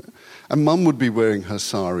understand. And Mum would be wearing her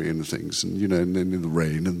sari and things, and and then in the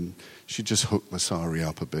rain, and she'd just hook the sari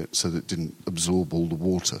up a bit so that it didn't absorb all the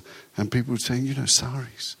water. And people would say,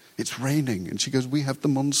 saris, it's raining. And she goes, "We have the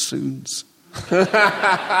monsoons."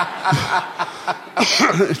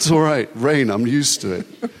 It's all right, rain, I'm used to it.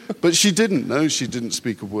 But she didn't know. She didn't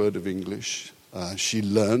speak a word of English. She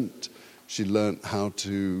learnt how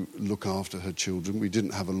to look after her children. We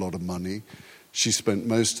didn't have a lot of money. She spent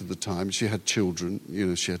most of the time, she had children,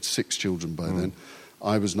 she had 6 children by then.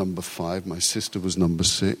 I was number 5, my sister was number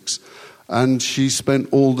 6. And she spent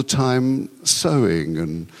all the time sewing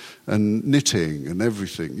and knitting and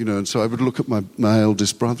everything, you know. And so I would look at my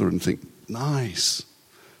eldest brother and think, nice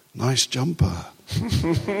jumper.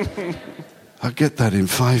 I'll get that in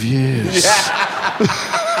 5 years. Yeah.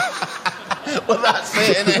 Well, that's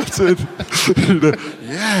it, isn't it?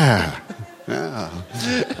 Yeah.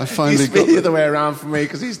 I finally used to be the other way around for me,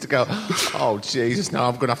 because he used to go, oh, Jesus, now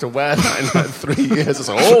I'm going to have to wear that in like 3 years. It's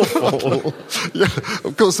awful. Yeah,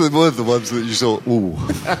 of course, they were the ones that you thought, ooh.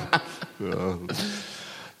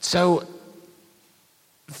 So,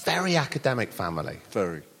 very academic family.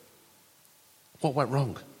 Very. What went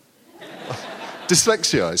wrong?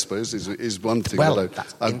 Dyslexia, I suppose, is one thing. Well,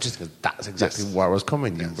 that's interesting. That's exactly where I was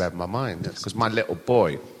coming. You read my mind. Because my little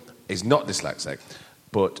boy is not dyslexic,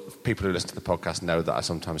 but people who listen to the podcast know that I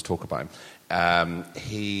sometimes talk about him.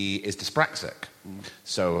 He is dyspraxic.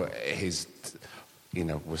 So he's, you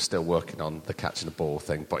know, we're still working on the catching the ball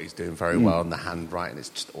thing, but he's doing very well in the handwriting. It's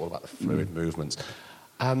just all about the fluid movements.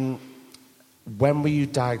 When were you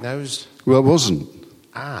diagnosed? Well, I wasn't.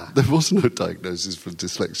 There was no diagnosis for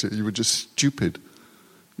dyslexia. You were just stupid.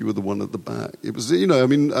 You were the one at the back. It was, you know, I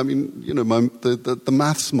mean, you know, the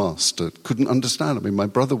maths master couldn't understand. I mean, my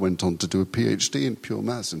brother went on to do a PhD in pure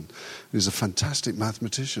maths, and he's a fantastic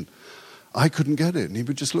mathematician. I couldn't get it, and he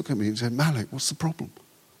would just look at me and say, Malik, what's the problem?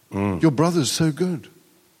 Your brother's so good.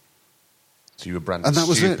 So you were branded and that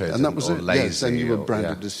was stupid it. And that was it. lazy. Yes, and you were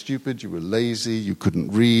branded as stupid, you were lazy, you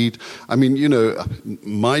couldn't read. I mean, you know,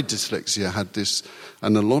 my dyslexia had this,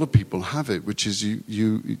 and a lot of people have it, which is you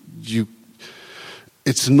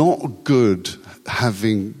it's not good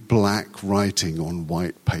having black writing on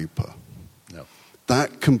white paper. No.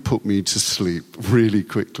 That can put me to sleep really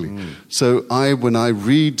quickly. So when I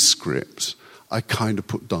read scripts, I kind of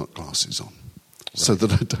put dark glasses on so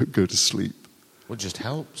that I don't go to sleep. Well, it just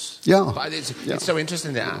helps. Yeah. But it's so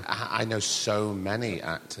interesting that I know so many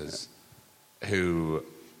actors who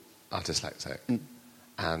are dyslexic.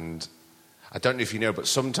 And I don't know if you know, but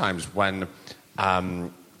sometimes when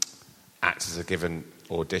actors are given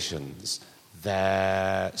auditions,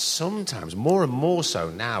 they're sometimes, more and more so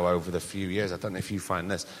now over the few years, I don't know if you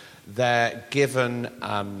find this, they're given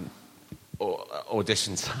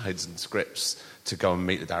audition sides and scripts to go and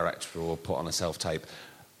meet the director or put on a self-tape.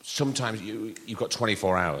 Sometimes you've got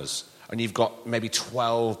 24 hours and you've got maybe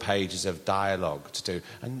 12 pages of dialogue to do,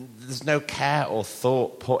 and there's no care or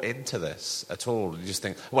thought put into this at all. You just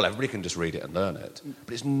think, well, everybody can just read it and learn it,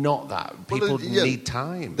 but it's not that. People need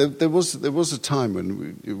time. There was a time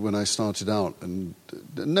when I started out, and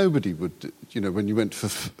nobody would, you know, when you went for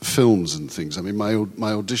films and things. I mean,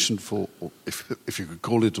 my audition for, if you could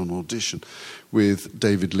call it an audition, with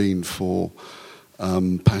David Lean for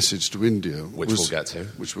Passage to India, which we'll get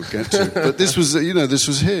to. But this was, you know, this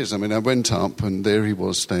was his. I mean, I went up, and there he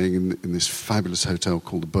was staying in this fabulous hotel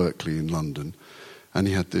called the Berkeley in London, and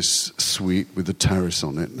he had this suite with a terrace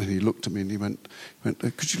on it. And he looked at me and he went,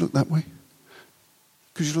 "Could you look that way?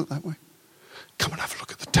 Could you look that way? Come and have a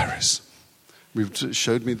look at the terrace." He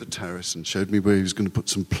showed me the terrace and showed me where he was going to put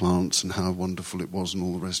some plants and how wonderful it was and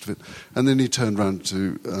all the rest of it. And then he turned around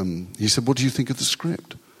to, he said, "What do you think of the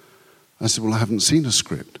script?" I said, "Well, I haven't seen a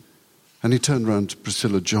script." And he turned around to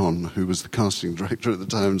Priscilla John, who was the casting director at the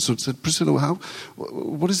time, and sort of said, "Priscilla,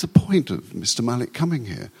 what is the point of Mr. Malik coming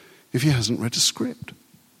here if he hasn't read a script?"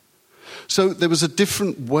 So there was a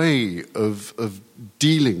different way of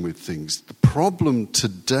dealing with things. The problem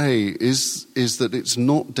today is that it's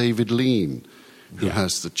not David Lean who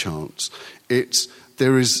has the chance.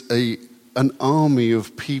 There is an army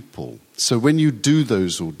of people. So when you do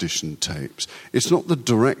those audition tapes, it's not the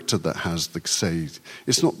director that has the say.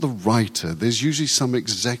 It's not the writer. There's usually some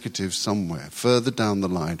executive somewhere further down the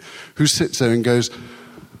line who sits there and goes,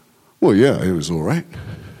 "Well, yeah, it was all right.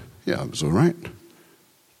 Yeah, it was all right.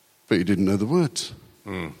 But you didn't know the words."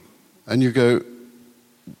 And you go,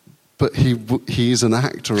 "But he is an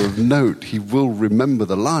actor of note. He will remember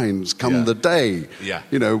the lines come the day." Yeah.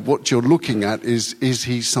 You know, what you're looking at is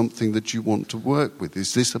he something that you want to work with?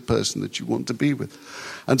 Is this a person that you want to be with?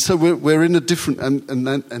 And so we're in a different, and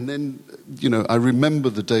then, you know, I remember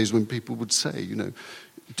the days when people would say, you know,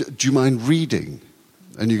 "Do you mind reading?"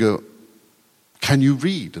 And you go, "Can you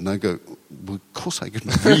read?" And I go, "Well, of course I can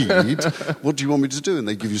read. What do you want me to do?" And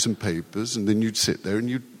they give you some papers, and then you'd sit there and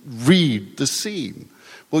you'd read the scene.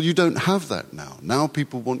 Well, you don't have that now. Now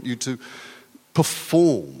people want you to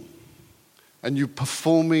perform. And you're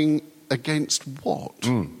performing against what?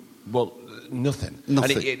 Well, nothing. And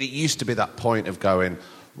it used to be that point of going,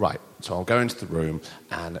 right, so I'll go into the room,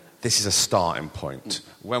 and this is a starting point.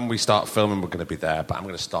 When we start filming, we're going to be there, but I'm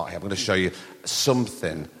going to start here. I'm going to show you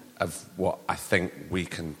something of what I think we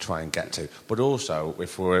can try and get to. But also,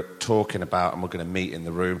 if we're talking about and we're going to meet in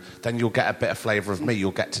the room, then you'll get a bit of flavour of me.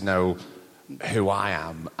 You'll get to know who I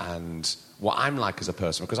am and what I'm like as a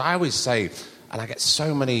person. Because I always say, and I get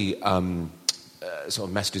so many sort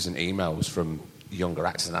of messages and emails from younger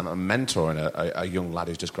actors, and I'm a mentor and a young lad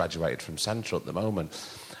who's just graduated from Central at the moment.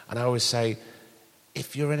 And I always say,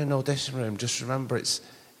 if you're in an audition room, just remember it's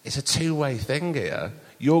a two-way thing here.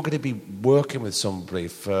 You're going to be working with somebody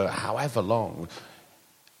for however long.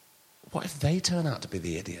 What if they turn out to be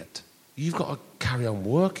the idiot? You've got to carry on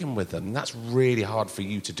working with them. That's really hard for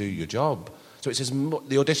you to do your job. So it's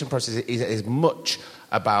the audition process is as much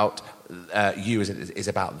about you as it is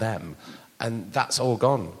about them. And that's all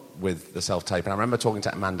gone with the self-tape. And I remember talking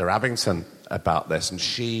to Amanda Abington about this, and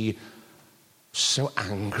she was so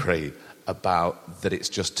angry about that it's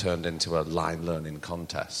just turned into a line learning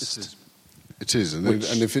contest. It is, and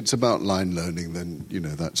if it's about line learning, then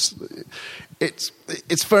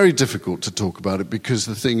it's very difficult to talk about it, because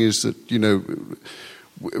the thing is that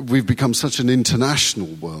we've become such an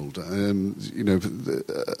international world.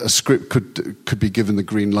 A script could be given the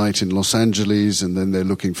green light in Los Angeles, and then they're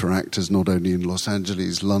looking for actors not only in Los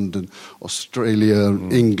Angeles, London, Australia,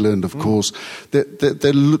 England, of course. They're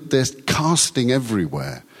casting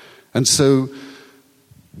everywhere, and so.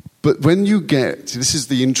 But when you this is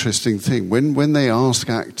the interesting thing, when they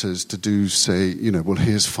ask actors to do, say, well,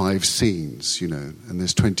 here's 5 scenes, and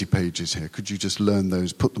there's 20 pages here, could you just learn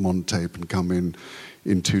those, put them on tape and come in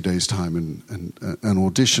 2 days' time and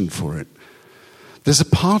audition for it? There's a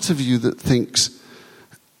part of you that thinks,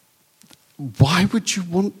 why would you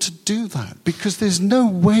want to do that? Because there's no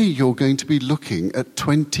way you're going to be looking at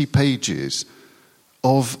 20 pages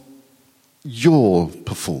of your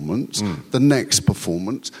performance, the next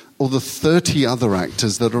performance, or the 30 other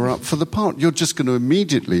actors that are up for the part. You're just going to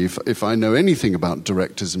immediately, if I know anything about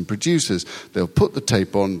directors and producers, they'll put the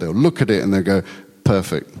tape on, they'll look at it, and they'll go,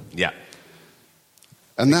 perfect. Yeah.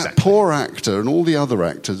 And that poor actor and all the other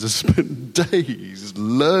actors have spent days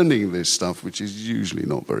learning this stuff, which is usually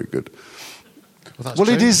not very good. Well,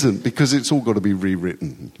 it isn't, because it's all got to be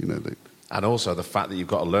rewritten, And also the fact that you've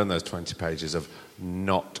got to learn those 20 pages of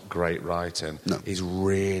not great writing is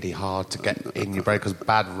really hard to get in your brain, because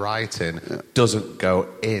bad writing doesn't go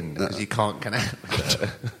in, because you can't connect with it.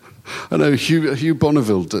 I know Hugh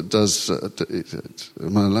Bonneville does...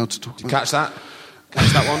 am I allowed to talk about it? Catch that?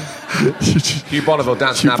 Catch that one? Hugh Bonneville,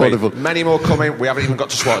 Downton Abbey. Bonneville. Many more coming. We haven't even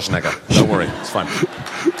got to Schwarzenegger. Don't worry, it's fine.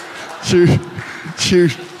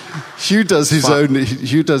 Hugh does his own.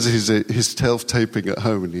 Hugh does his self-taping at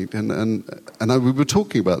home, and we were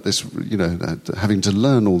talking about this, having to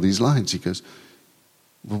learn all these lines. He goes,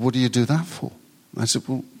 "Well, what do you do that for?" And I said,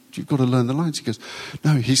 "Well, you've got to learn the lines." He goes,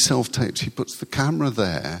 "No, he self-tapes. He puts the camera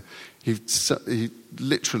there. He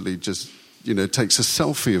literally just, takes a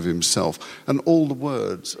selfie of himself and all the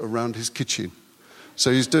words around his kitchen." So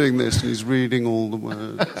he's doing this and he's reading all the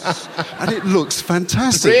words. And it looks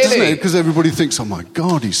fantastic, doesn't it? Because everybody thinks, oh my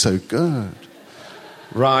God, he's so good.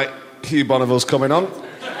 Right, Hugh Bonneville's coming on.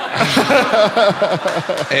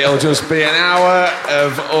 It'll just be an hour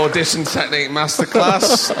of audition technique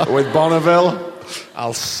masterclass with Bonneville.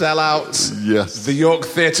 I'll sell out the York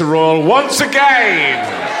Theatre Royal once again.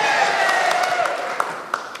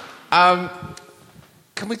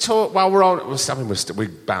 Can we talk while we're on? We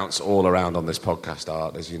bounce all around on this podcast,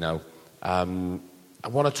 Art, as you know. I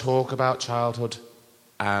want to talk about childhood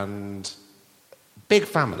and big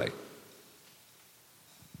family.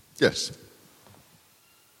 Yes.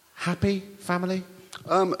 Happy family?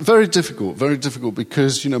 Very difficult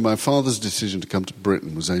because, my father's decision to come to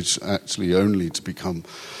Britain was actually only to become,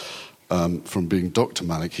 from being Dr.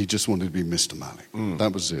 Malik, he just wanted to be Mr. Malik.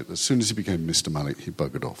 That was it. As soon as he became Mr. Malik, he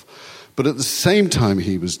buggered off. But at the same time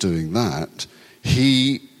he was doing that,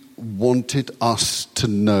 he wanted us to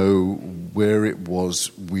know where it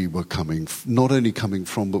was we were coming, not only coming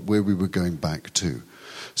from, but where we were going back to.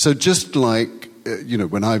 So just like,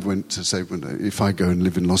 when I went to say, if I go and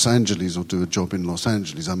live in Los Angeles or do a job in Los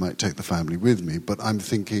Angeles, I might take the family with me, but I'm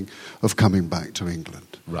thinking of coming back to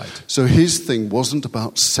England. Right. So his thing wasn't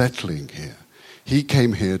about settling here. He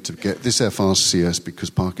came here to get this FRCS because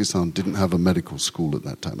Pakistan didn't have a medical school at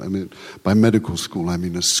that time. I mean, by medical school, I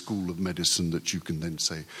mean a school of medicine that you can then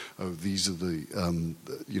say, oh, these are the,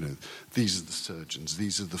 these are the surgeons,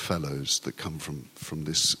 these are the fellows that come from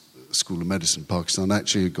this school of medicine. Pakistan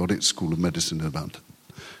actually got its school of medicine in about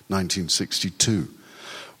 1962.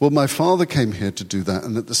 Well, my father came here to do that,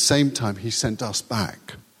 and at the same time, he sent us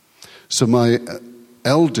back. So my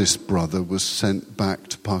eldest brother was sent back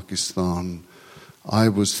to Pakistan I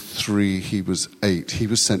was 3, he was 8. He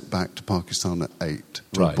was sent back to Pakistan at 8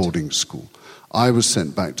 to a boarding school. I was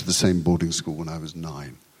sent back to the same boarding school when I was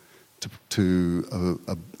 9, to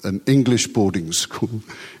an English boarding school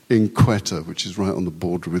in Quetta, which is right on the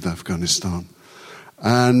border with Afghanistan.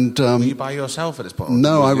 And were you by yourself at this point?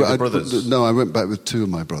 No, I went back with 2 of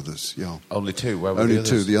my brothers. Yeah, only 2. Where were only the others?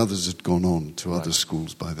 2. The others had gone on to other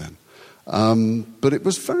schools by then. But it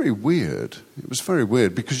was very weird. It was very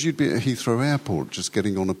weird because you'd be at Heathrow Airport just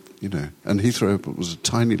getting on and Heathrow Airport was a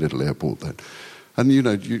tiny little airport then. And,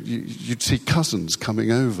 you'd see cousins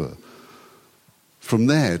coming over from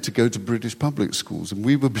there to go to British public schools. And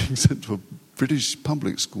we were being sent to a British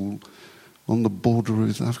public school on the border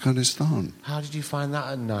with Afghanistan. How did you find that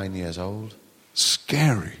at 9 years old?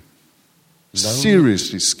 Scary. Lonely?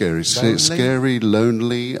 Seriously scary. Lonely? Scary,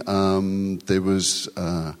 lonely. There was,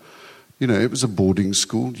 it was a boarding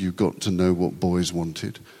school. You got to know what boys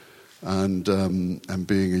wanted. And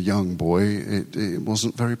being a young boy, it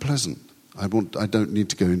wasn't very pleasant. I don't need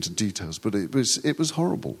to go into details, but it was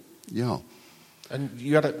horrible. Yeah. And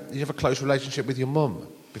you have a close relationship with your mum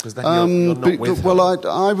because then you're not with her. Well,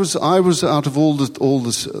 I was out of all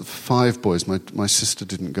the 5 boys. My sister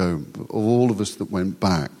didn't go. Of all of us that went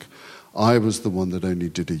back, I was the one that only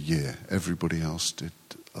did a year. Everybody else did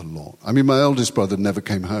a lot. I mean, my eldest brother never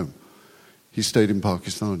came home. He stayed in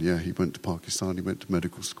Pakistan. Yeah, he went to Pakistan. He went to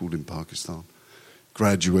medical school in Pakistan.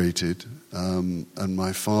 Graduated, and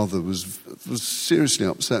my father was seriously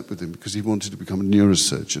upset with him because he wanted to become a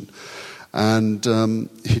neurosurgeon. And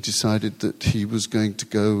he decided that he was going to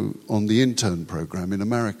go on the intern program in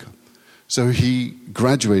America. So he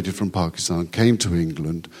graduated from Pakistan, came to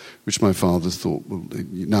England, which my father thought, well,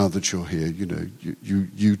 now that you're here,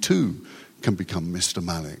 you too can become Mr.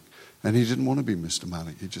 Malik. And he didn't want to be Mr.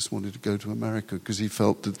 Malik. He just wanted to go to America because he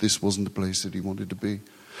felt that this wasn't a place that he wanted to be.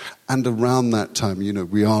 And around that time,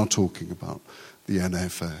 we are talking about the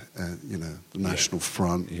NF, the National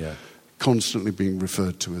Front, constantly being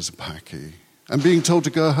referred to as a Paki and being told to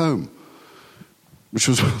go home, which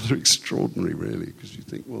was rather extraordinary, really, because you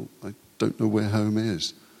think, well, I don't know where home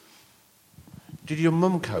is. Did your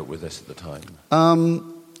mum cope with this at the time?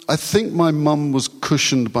 I think my mum was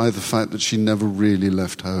cushioned by the fact that she never really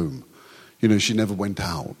left home. She never went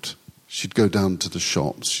out. She'd go down to the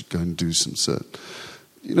shops. She'd go and do some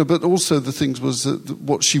but also the things was that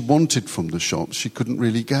what she wanted from the shops she couldn't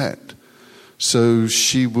really get. So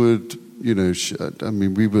she would,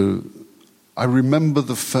 I remember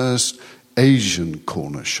the first Asian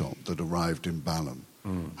corner shop that arrived in Balham.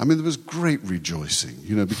 I mean, there was great rejoicing,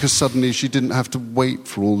 because suddenly she didn't have to wait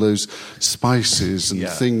for all those spices and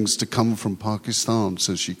things to come from Pakistan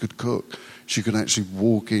so she could cook. She could actually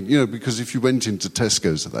walk in, because if you went into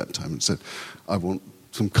Tesco's at that time and said, I want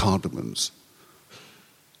some cardamoms.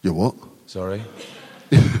 You what? Sorry.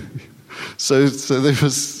 So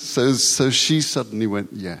she suddenly went,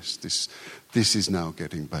 yes, this is now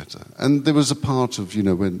getting better. And there was a part of,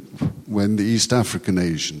 when the East African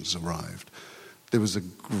Asians arrived, there was a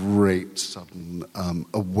great sudden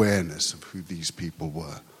awareness of who these people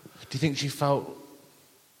were. Do you think she felt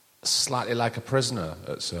slightly like a prisoner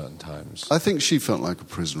at certain times? I think she felt like a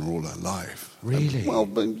prisoner all her life. Really?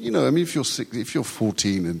 But if you're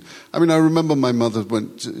 14, and I remember my mother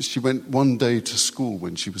she went one day to school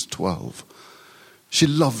when she was 12. She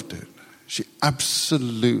loved it. She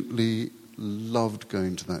absolutely loved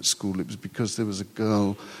going to that school. It was because there was a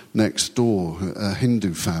girl next door, a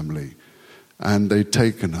Hindu family, and they'd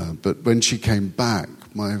taken her. But when she came back,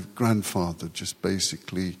 my grandfather just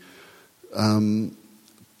basically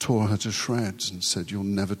tore her to shreds and said, you're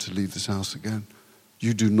never to leave this house again.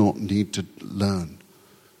 You do not need to learn.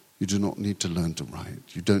 You do not need to learn to write.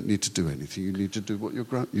 You don't need to do anything. You need to do what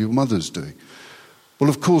your mother's doing. Well,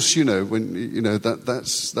 of course,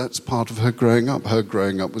 that's part of her growing up. Her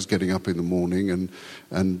growing up was getting up in the morning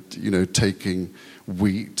and taking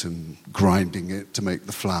wheat and grinding it to make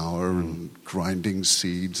the flour and grinding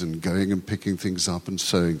seeds and going and picking things up and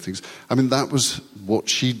sowing things. That was what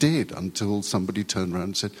she did until somebody turned around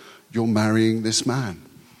and said, you're marrying this man.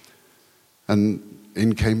 And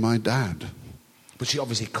in came my dad. But she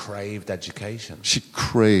obviously craved education. She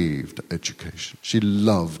craved education. She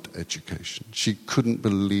loved education. She couldn't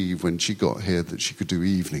believe when she got here that she could do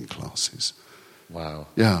evening classes. Wow.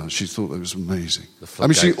 Yeah, she thought it was amazing.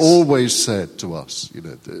 She always said to us,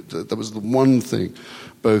 that was the one thing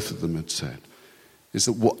both of them had said, is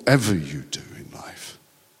that whatever you do in life,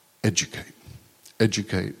 educate,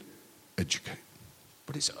 educate, educate.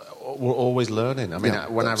 But we're always learning.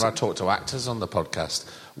 Whenever I talk to actors on the podcast,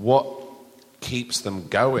 what keeps them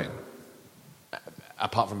going?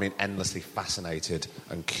 apart from being endlessly fascinated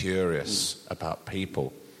and curious about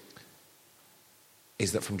people,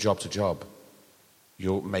 is that from job to job,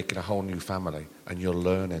 you're making a whole new family and you're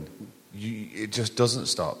learning. It just doesn't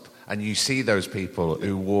stop. And you see those people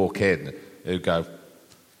who walk in who go,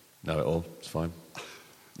 know it all, it's fine.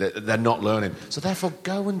 They're not learning. So therefore,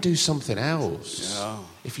 go and do something else. Yeah.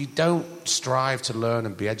 If you don't strive to learn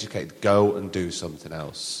and be educated, go and do something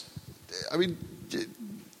else. I mean,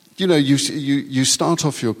 you know, you start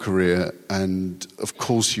off your career, and of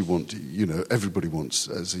course you want to, you know, everybody wants,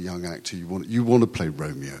 as a young actor, you want to play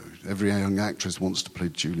Romeo. Every young actress wants to play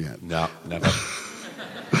Juliet. No, never.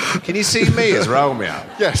 Can you see me as Romeo?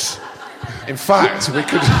 Yes. In fact, we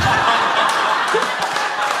could...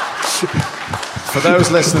 For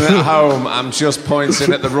those listening at home, I'm just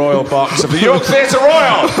pointing at the Royal Box of the York Theatre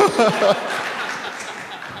Royal!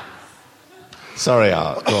 Sorry,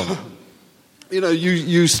 Art, go on. You know,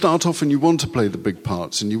 you start off and you want to play the big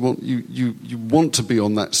parts, and you want to be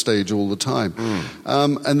on that stage all the time.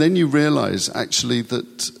 And then you realise, actually,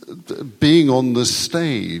 that being on the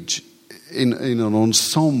stage in an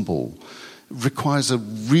ensemble requires a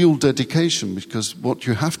real dedication, because what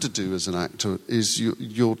you have to do as an actor is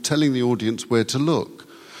you're telling the audience where to look.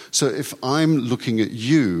 So if I'm looking at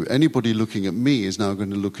you, anybody looking at me is now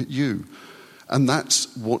going to look at you. And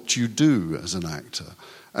that's what you do as an actor.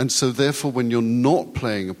 And so therefore, when you're not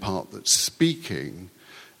playing a part that's speaking,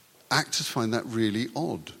 actors find that really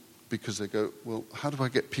odd, because they go, well, how do I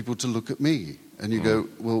get people to look at me? And you go,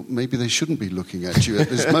 well, maybe they shouldn't be looking at you at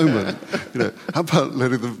this moment. You know, how about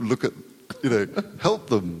letting them look at, you know, help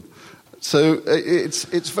them? So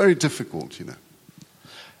it's very difficult, you know.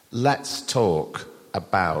 Let's talk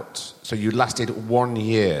about... So you lasted 1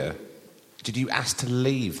 year. Did you ask to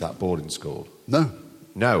leave that boarding school? No.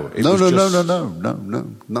 No?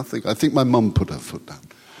 No, nothing. I think my mum put her foot down.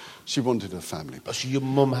 She wanted her family back. Oh, so your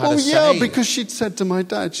mum had Oh, a say? yeah, because she'd said to my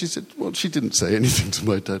dad, she said, well, she didn't say anything to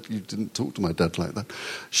my dad. You didn't talk to my dad like that.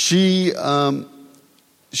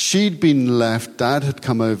 She'd been left. Dad had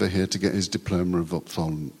come over here to get his diploma of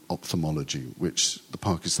ophthalmology, which the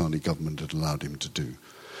Pakistani government had allowed him to do.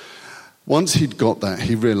 Once he'd got that,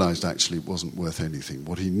 he realised actually it wasn't worth anything.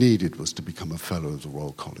 What he needed was to become a fellow of the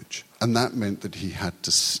Royal College. And that meant that he had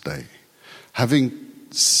to stay. Having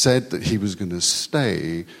said that he was going to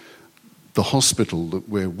stay, the hospital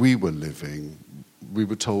where we were living, we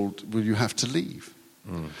were told, well, you have to leave.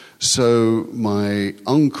 So my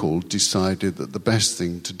uncle decided that the best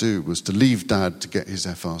thing to do was to leave Dad to get his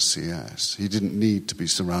FRCS. He didn't need to be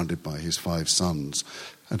surrounded by his 5 sons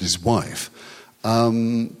and his wife.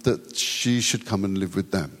 That she should come and live with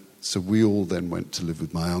them. So we all then went to live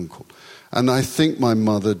with my uncle. And I think my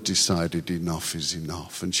mother decided enough is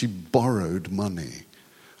enough. And she borrowed money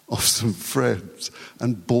off some friends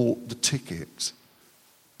and bought the tickets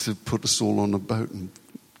to put us all on a boat and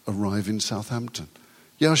arrive in Southampton.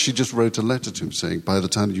 Yeah, she just wrote a letter to him saying, by the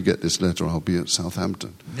time you get this letter, I'll be at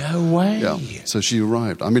Southampton. No way. Yeah, so she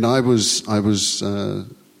arrived. I mean, I was 3,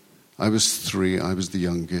 I was the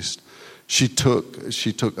youngest. She took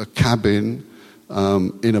a cabin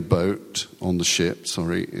in a boat in the ship,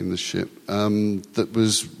 that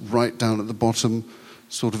was right down at the bottom,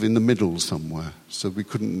 sort of in the middle somewhere. So we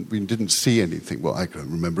didn't see anything. Well, I can't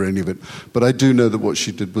remember any of it. But I do know that what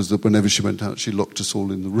she did was that whenever she went out, she locked us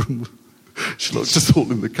all in the room. She locked us all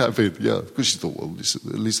in the cabin, yeah, because she thought, well,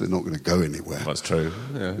 at least they're not going to go anywhere. That's true,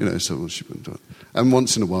 yeah. You know, so she went on. And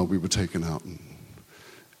once in a while we were taken out and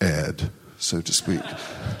aired, so to speak.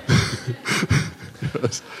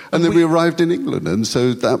 Yes. And then we arrived in England, and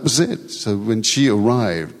so that was it. So when she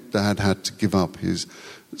arrived, Dad had to give up his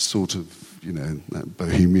sort of, you know, that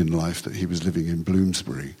bohemian life that he was living in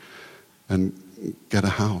Bloomsbury and get a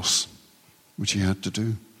house, which he had to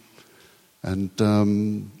do. And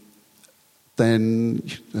then,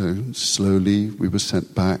 you know, slowly we were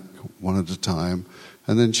sent back one at a time,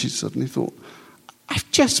 and then she suddenly thought, I've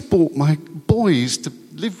just brought my boys to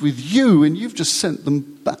live with you, and you've just sent them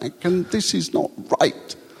back, and this is not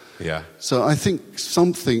right. Yeah. So I think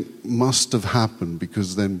something must have happened,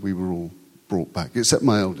 because then we were all brought back, except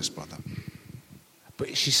my eldest brother.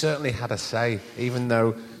 But she certainly had a say, even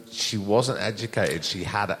though she wasn't educated. She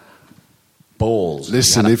had balls.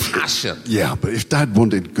 Listen, she had a passion. Yeah, but if Dad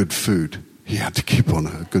wanted good food, he had to keep on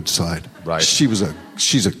her good side. Right.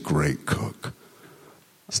 She's a great cook.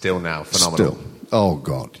 Still now, phenomenal. Still. Oh,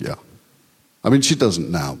 God, yeah. I mean, she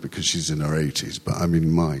doesn't now because she's in her 80s, but I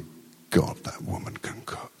mean, my God, that woman can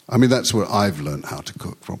cook. I mean, that's where I've learned how to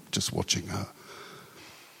cook, from just watching her.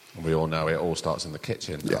 We all know it all starts in the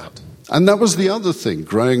kitchen. Yeah. And that was the other thing.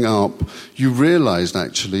 Growing up, you realised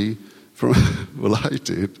actually well, I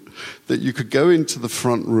did, that you could go into the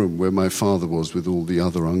front room where my father was with all the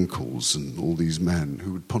other uncles and all these men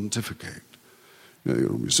who would pontificate. Yeah,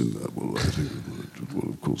 you're missing that. Well, I think, well,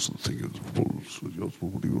 of course, the thing is,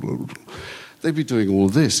 they'd be doing all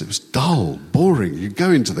this. It was dull, boring. You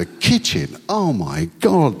go into the kitchen. Oh my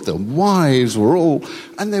God, the wives were all,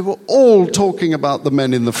 and they were all talking about the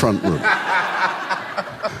men in the front room.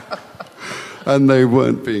 And they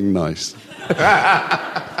weren't being nice.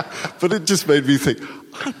 But it just made me think,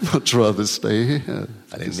 I'd much rather stay here.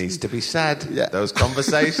 And it needs to be said. Yeah. Those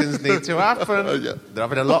conversations need to happen. Yeah. They're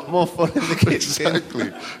having a lot more fun in the kitchen.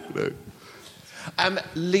 Exactly.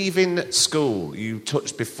 Leaving school, you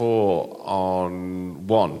touched before on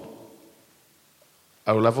one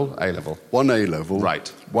O-level, A-level? One A-level. Right.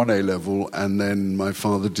 One A-level, and then my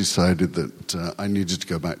father decided that I needed to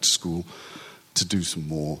go back to school to do some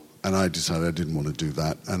more, and I decided I didn't want to do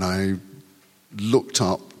that, and I looked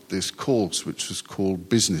up this course which was called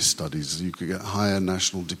Business Studies. You could get a higher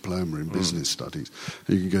national diploma in Business Studies,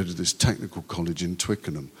 and you could go to this technical college in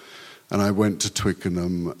Twickenham. And I went to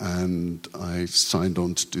Twickenham and I signed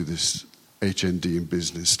on to do this HND in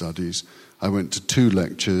Business Studies. I went to 2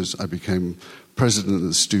 lectures, I became president of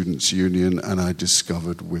the Students' Union, and I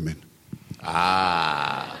discovered women.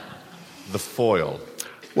 Ah, the foil.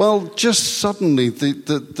 Well, just suddenly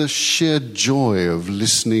the sheer joy of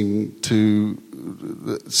listening to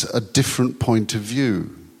a different point of view,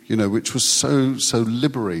 you know, which was so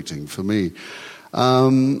liberating for me.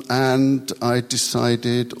 And I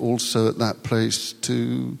decided also at that place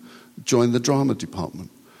to join the drama department.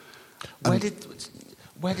 Where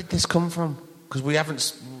did this come from? Because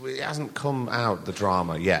it hasn't come out, the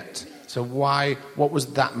drama, yet. So what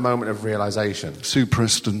was that moment of realisation? Sue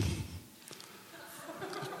Preston.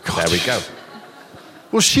 God. There we go.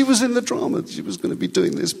 Well, she was in the drama. She was going to be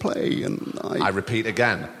doing this play, and I repeat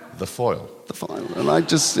again, the foil. The foil. And I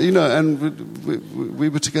just, you know, and we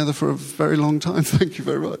were together for a very long time. Thank you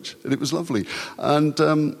very much. And it was lovely. And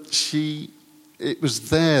it was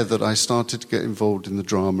there that I started to get involved in the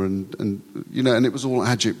drama, and you know, and it was all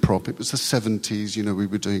agitprop. It was the 70s. You know, we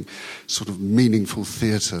were doing sort of meaningful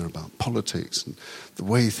theatre about politics and the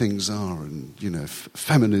way things are, and you know,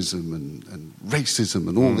 feminism and racism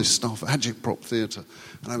and all this stuff, agitprop theatre.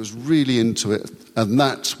 And I was really into it. And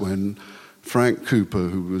that's when Frank Cooper,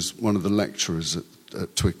 who was one of the lecturers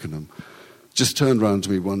at Twickenham, just turned around to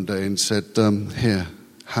me one day and said, "Here,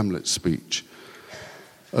 Hamlet's speech.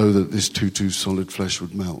 Oh, that this too solid flesh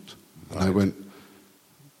would melt." And I went,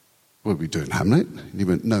 "What are we doing, Hamlet?" And he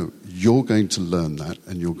went, "No, you're going to learn that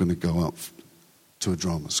and you're going to go up to a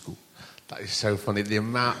drama school." That is so funny. The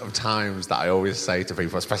amount of times that I always say to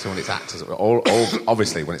people, especially when it's actors,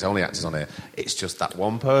 obviously when it's only actors on here, it's just that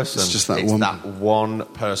one person. It's just that one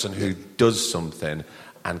person who does something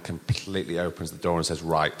and completely opens the door and says,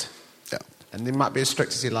 right. Yeah. And they might be as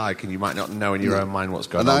strict as you like, and you might not know in your own mind what's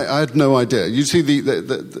going on. And I had no idea. You see,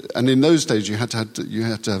 and in those days you had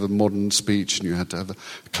to have a modern speech and you had to have a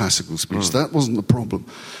classical speech. That wasn't the problem.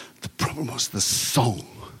 The problem was the song.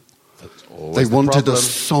 They wanted a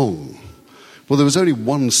song. Well, there was only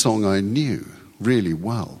one song I knew really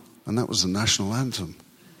well, and that was the national anthem.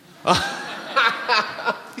 You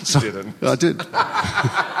didn't. I did.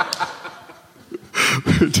 I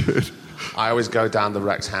did. I always go down the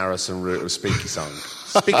Rex Harrison route of Speaky Song.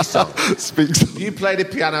 Speaky Song. Speak song. You play the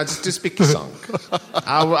piano, just do Speaky Song.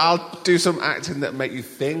 I'll do some acting that make you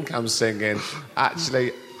think I'm singing.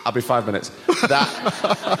 Actually, I'll be 5 minutes.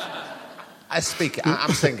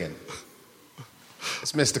 I'm singing.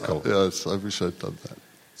 It's mystical. Yes, I wish I'd done that.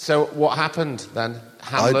 So what happened then?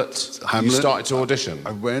 Hamlet, you started to audition.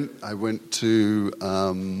 I went to...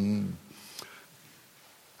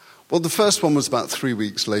 well, the first one was about 3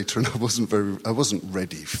 weeks later, and I wasn't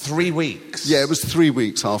ready. 3 weeks? Yeah, it was 3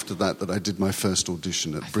 weeks after that I did my first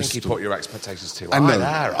audition at Bristol. I think he put your expectations too high.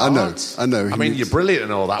 I know. I mean, you're brilliant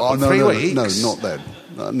and all that, but 3 weeks? No, not then.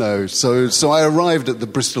 No. So I arrived at the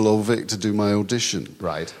Bristol Old Vic to do my audition.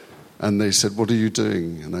 Right. And they said, "What are you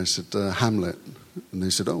doing?" And I said, "Hamlet." And they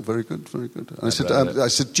said, "Oh, very good, very good." And I said,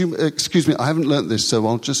 "Excuse me, I haven't learnt this, so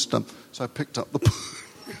I'll just..." So I picked up the book.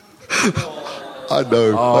 I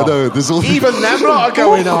know. There's all even them lot are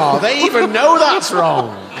going, "Oh, they even know that's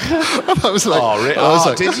wrong." And I was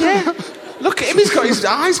like, did you? Look at him, he's got his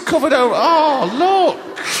eyes covered over. Oh, look.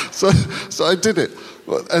 So I did it.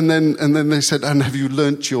 And then they said, "And have you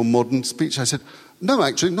learnt your modern speech?" I said, "No,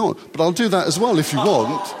 actually not, but I'll do that as well if you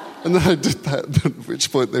want." And then I did that, at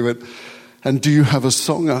which point they went, "And do you have a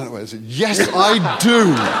song?" And I said, "Yes, I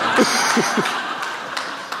do."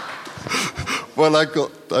 Well, I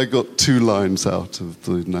got 2 lines out of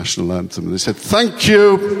the national anthem, and they said, "Thank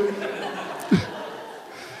you."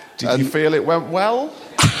 Did you feel it went well?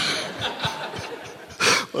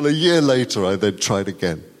 Well, a year later, I then tried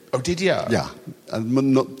again. Oh, did you? Yeah.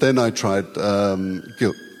 And then I tried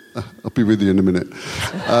guilt. I'll be with you in a minute.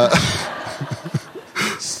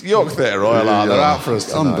 York Theatre Royal are they're out for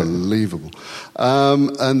us tonight. Unbelievable.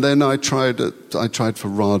 And then I tried for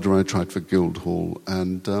RADA, I tried for Guildhall,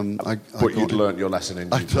 and But you'd learnt your lesson in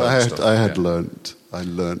due time. I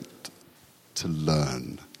learnt to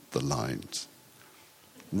learn the lines.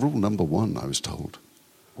 Rule number 1, I was told.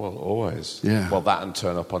 Well, always. Yeah. Well, that and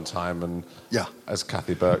turn up on time, and as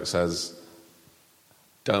Kathy Burke says,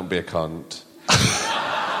 don't be a cunt.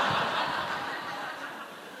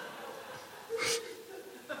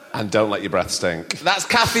 And don't let your breath stink. That's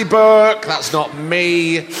Kathy Burke. That's not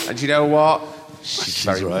me. And you know what? She's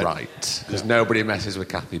very right. Because nobody messes with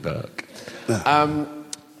Kathy Burke. At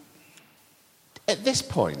this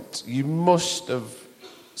point, you must have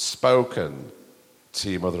spoken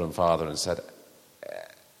to your mother and father and said,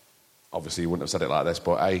 obviously you wouldn't have said it like this,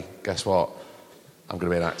 but hey, guess what? I'm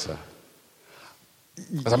going to be an actor.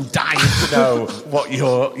 Because I'm dying to know what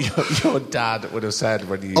your dad would have said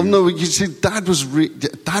when you... Oh, no, you see, Dad was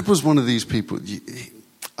one of these people.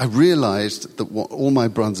 I realised that what all my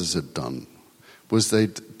brothers had done was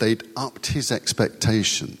they'd upped his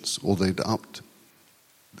expectations, or they'd upped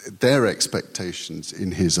their expectations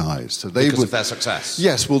in his eyes. So they because of their success?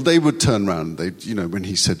 Yes, well, they would turn around. When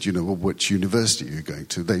he said, well, which university are you going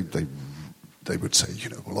to? They would say,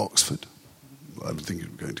 well, Oxford. I don't think you're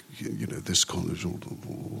going to, this college or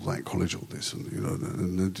that college or this.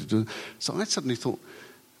 And so I suddenly thought,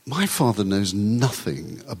 my father knows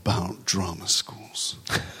nothing about drama schools.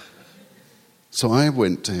 So I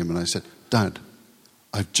went to him and I said, Dad,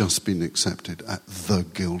 I've just been accepted at the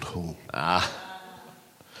Guildhall.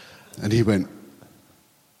 And he went,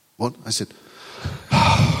 what? I said,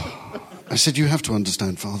 you have to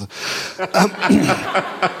understand, Father.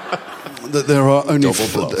 That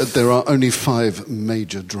there are only 5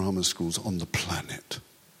 major drama schools on the planet,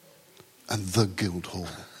 and the Guildhall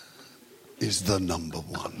is the number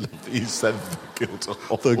 1. He said the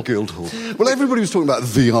Guildhall. The Guildhall. Well, everybody was talking about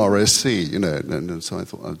the RSC, and so I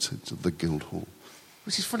thought I'd say the Guildhall.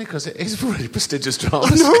 Which is funny because it is a really prestigious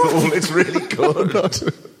drama school. It's really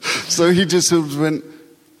good. So he just sort of went,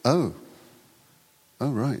 oh,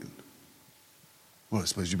 right. Well, I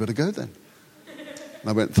suppose you better go then. And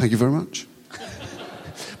I went, thank you very much.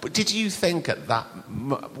 But did you think at that...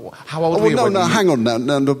 How old were you? No, hang on now.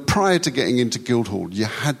 No, prior to getting into Guildhall, you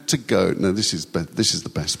had to go... No, this is the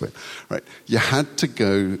best bit. Right. You had to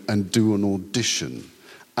go and do an audition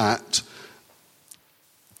at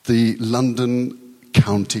the London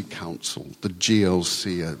County Council, the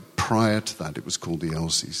GLC. Prior to that, it was called the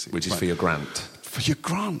LCC. Which is for your grant. For your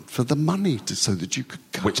grant, for the money, so that you could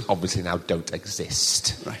go. Which obviously now don't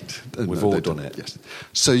exist. Right. We've all done it. Yes.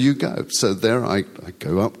 So you go. So there I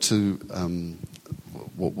go up to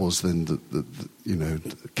what was then the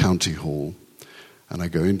county hall, and I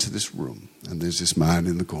go into this room, and there's this man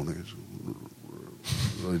in the corner.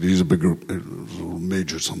 He's a big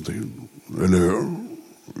major something. Hello.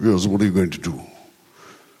 Yes, what are you going to do?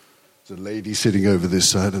 A lady sitting over this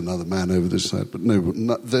side, another man over this side, but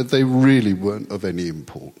they really weren't of any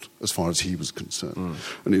import as far as he was concerned.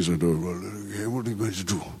 And he said, what are you going to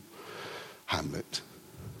do? Hamlet.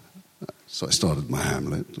 So I started my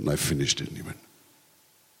Hamlet, and I finished it, and he went,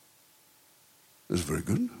 that's very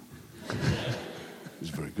good. He's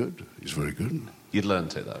very good. He's very good. You'd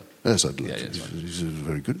learnt it, though? Yes, I'd learnt it. He's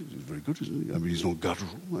very good. He's very good, isn't he? I mean, he's not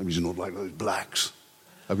guttural. I mean, he's not like those blacks.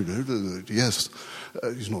 I mean, yes,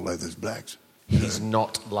 he's not like those blacks. He's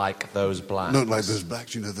not like those blacks. Not like those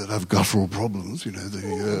blacks, that have guttural problems,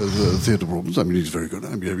 the theatre problems. I mean, he's very good.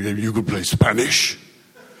 I mean, you could play Spanish,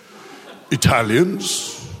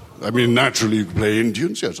 Italians. I mean, naturally, you could play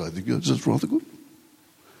Indians. Yes, I think that's rather good.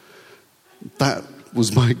 That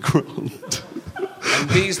was my grant. And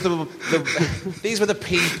these were the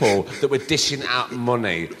people that were dishing out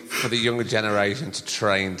money for the younger generation to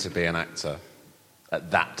train to be an actor at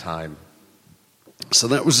that time. So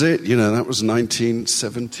that was it, that was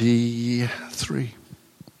 1973.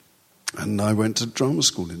 And I went to drama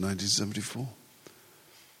school in 1974.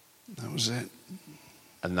 That was it.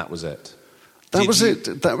 And that was it? That was it.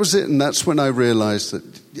 And that's when I realised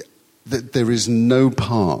that there is no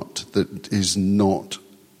part that is not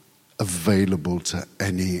available to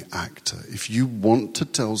any actor. If you want to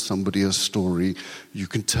tell somebody a story, you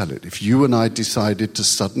can tell it. If you and I decided to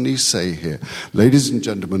suddenly say here, ladies and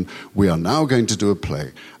gentlemen, we are now going to do a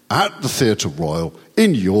play at the Theatre Royal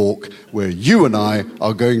in York, where you and I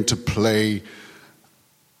are going to play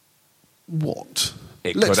what?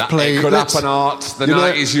 It Let's could, play. It could happen, Art. The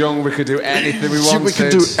night is young. We could do anything we wanted. We can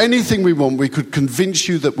do anything we want. We could convince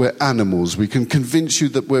you that we're animals. We can convince you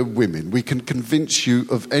that we're women. We can convince you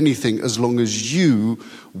of anything as long as you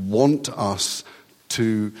want us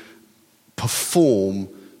to perform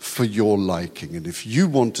for your liking. And if you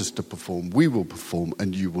want us to perform, we will perform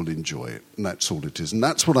and you will enjoy it. And that's all it is. And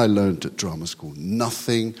that's what I learned at drama school.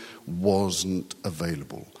 Nothing wasn't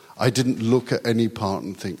available. I didn't look at any part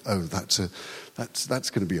and think, oh, that's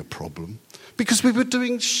going to be a problem. Because we were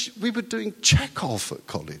doing Chekhov at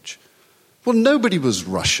college. Well, nobody was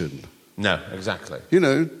Russian. No, exactly. You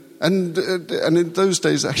know, and in those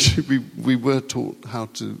days, actually, we were taught how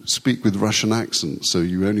to speak with Russian accents. So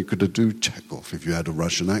you only could do Chekhov if you had a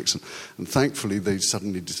Russian accent. And thankfully, they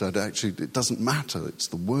suddenly decided, actually, it doesn't matter. It's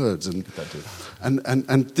the words. And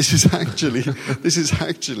this is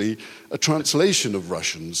actually a translation of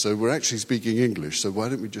Russian. So we're actually speaking English. So why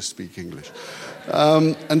don't we just speak English?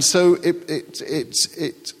 And so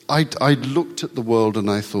I looked at the world and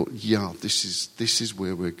I thought, yeah, this is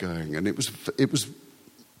where we're going. And it was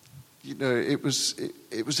you know, it was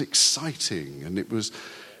exciting, and it was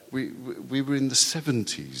we were in the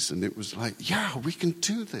 70s, and it was like, yeah, we can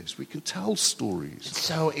do this. We can tell stories. It's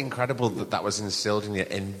so incredible that was instilled in you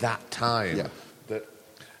in that time. Yeah. That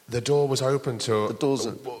the door was open to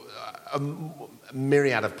a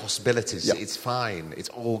myriad of possibilities. Yeah. It's fine. It's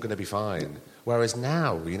all going to be fine. Whereas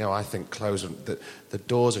now, you know, I think the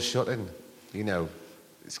doors are shutting. You know,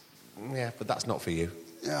 but that's not for you.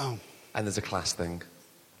 Yeah. And there's a class thing.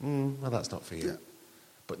 Well, that's not for you. Yeah.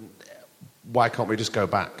 But why can't we just go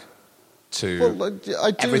back to I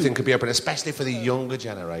do. Everything could be open, especially for the younger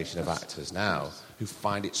generation of actors now who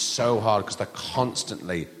find it so hard because they're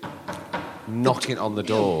constantly knocking on the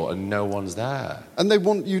door and no one's there. And they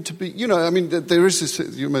want you to be, you know, I mean, there is this,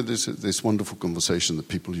 you know, this wonderful conversation that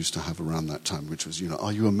people used to have around that time, which was, you know,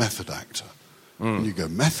 are you a method actor? And you go,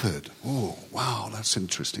 method? Oh, wow, that's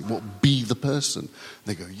interesting. What, be the person? And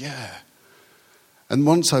they go, yeah. And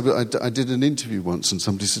once I did an interview once, and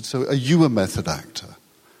somebody said, so are you a method actor?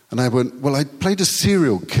 And I went, well, I played a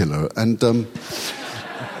serial killer, and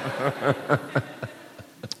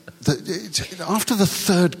after the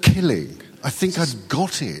third killing, I think I'd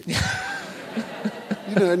got it.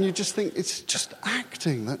 You know, and you just think, it's just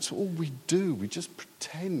acting. That's all we do. We just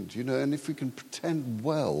pretend, you know, and if we can pretend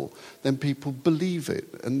well, then people believe it,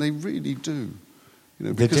 and they really do. You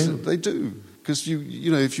know, because they do. Because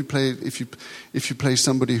you know, if you play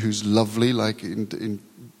somebody who's lovely, like in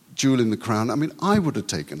Jewel in the Crown, I mean, I would have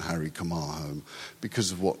taken Harry Kamar home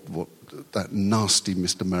because of what that nasty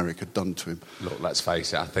Mr. Merrick had done to him. Look, let's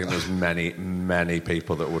face it, I think there's many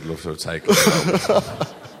people that would love to have taken him home.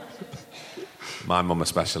 My mum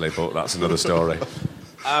especially, but that's another story.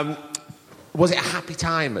 Was it a happy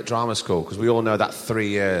time at drama school? Because we all know that 3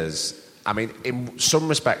 years, I mean, in some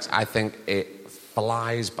respects, I think it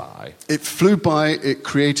flies by. It flew by. It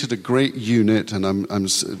created a great unit, and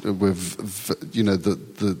you know,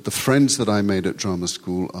 the friends that I made at drama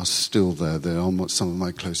school are still there. They're almost some of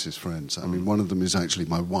my closest friends. I mean, one of them is actually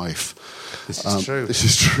my wife. This is true. This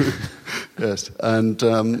is true. Yes, and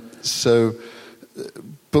so,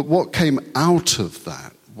 but what came out of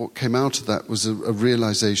that? What came out of that was a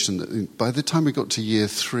realization that by the time we got to year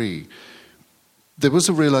 3, there was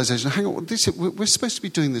a realization. Hang on, we're supposed to be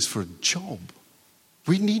doing this for a job.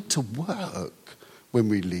 We need to work when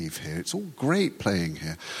we leave here. It's all great playing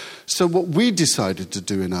here. So what we decided to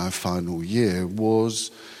do in our final year was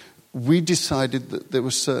we decided that there were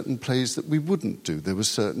certain plays that we wouldn't do. There were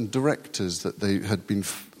certain directors that they had been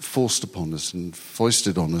forced upon us and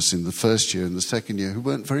foisted on us in the first year and the second year who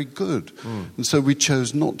weren't very good. And so we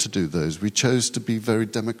chose not to do those. We chose to be very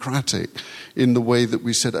democratic in the way that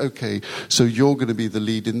we said, okay, so you're going to be the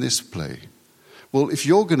lead in this play. Well, if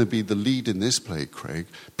you're going to be the lead in this play, Craig,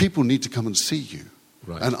 people need to come and see you.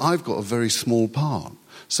 Right. And I've got a very small part.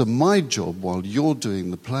 So my job while you're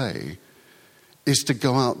doing the play is to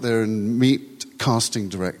go out there and meet casting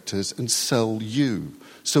directors and sell you.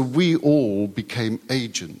 So we all became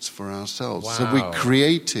agents for ourselves. Wow. So we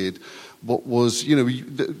created what was, you know,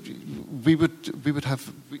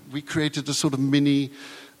 we created a sort of mini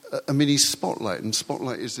Spotlight, and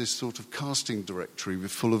Spotlight is this sort of casting directory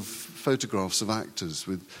full of photographs of actors.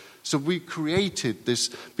 So we created this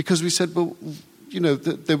because we said, well, you know,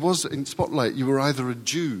 there was in Spotlight you were either a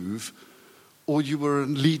Juve or you were a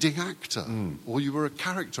leading actor or you were a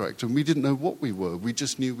character actor, and we didn't know what we were. We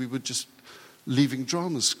just knew we were just leaving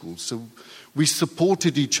drama school. So we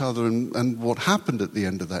supported each other, and what happened at the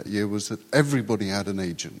end of that year was that everybody had an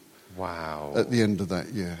agent. Wow. At the end of that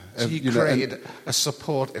year. So you created a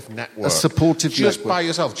supportive network. A supportive just network. by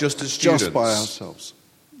yourself, just as students. Just by ourselves.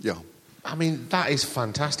 Yeah. I mean, that is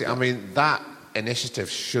fantastic. I mean, that initiative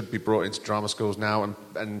should be brought into drama schools now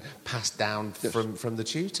and passed down from the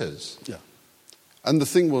tutors. Yeah. And the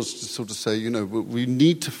thing was to sort of say, we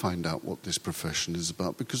need to find out what this profession is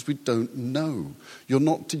about because we don't know.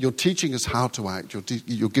 You're teaching us how to act.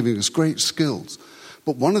 You're giving us great skills.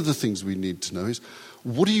 But one of the things we need to know is,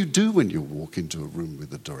 what do you do when you walk into a room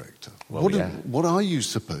with a director? Well, what are you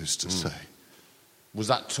supposed to say? Was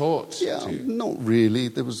that taught to you? Not really.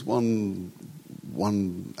 There was one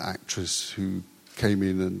actress who came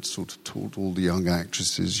in and sort of taught all the young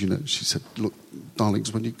actresses, she said, look,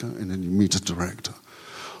 darlings, when you go in and you meet a director,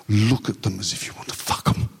 look at them as if you want to fuck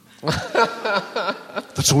them.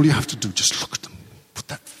 That's all you have to do, just look at them. Put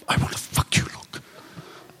that, I want to fuck you look.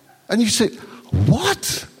 And you say,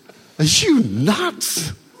 what? Are you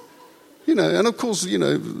nuts? And of course, you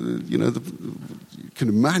can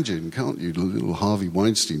imagine, can't you, little Harvey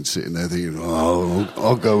Weinstein sitting there thinking,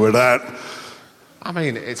 I'll go with that. I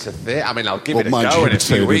mean, it's a thing. I mean, I'll give it a go in a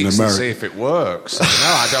few weeks and see if it works.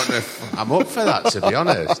 I don't know if I'm up for that, to be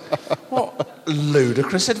honest. What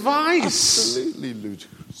ludicrous advice. Absolutely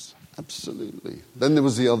ludicrous. Absolutely. Then there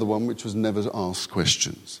was the other one, which was never ask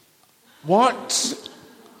questions. What?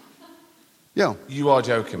 Yeah. You are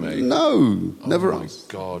joking me? No, never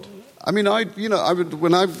ask. Oh, my God. I mean, I would,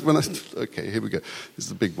 when I, okay, here we go. This is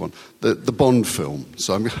the big one. The Bond film.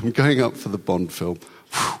 So I'm going up for the Bond film.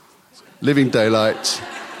 Living Daylights,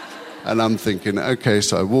 and I'm thinking, okay,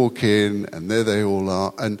 so I walk in, and there they all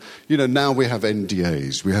are, and, now we have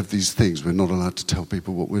NDAs, we have these things, we're not allowed to tell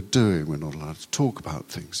people what we're doing, we're not allowed to talk about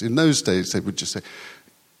things. In those days, they would just say,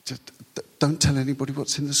 don't tell anybody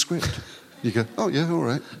what's in the script. You go, oh, yeah, all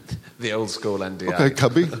right. The old school NDA. Okay,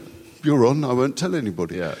 cubby, you're on, I won't tell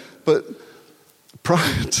anybody. Yeah. But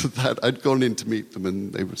prior to that, I'd gone in to meet them,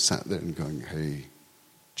 and they were sat there and going, hey,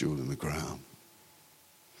 jewel in the ground.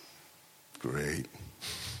 Great.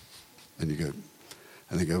 And you go,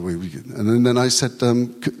 and they go, and then I said,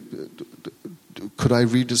 could I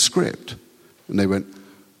read a script? And they went,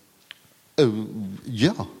 oh,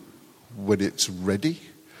 yeah, when it's ready.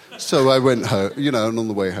 So I went home, and on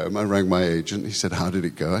the way home, I rang my agent. He said, how did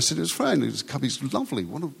it go? I said, it was fine. Cubby's lovely.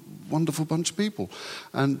 What a wonderful bunch of people.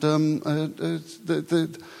 And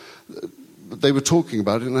they were talking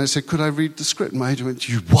about it, and I said, could I read the script? And my agent went,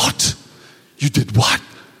 you what? You did what?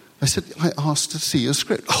 I said, I asked to see a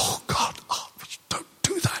script. Oh, God, don't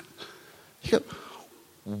do that. He goes,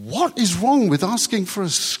 what is wrong with asking for a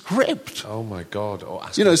script? Oh, my God. Or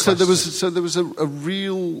so there was a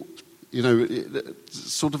real,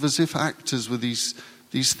 sort of as if actors were these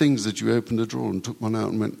things that you opened a drawer and took one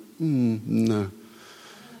out and went, no.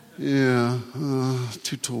 Yeah,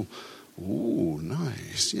 too tall. Oh,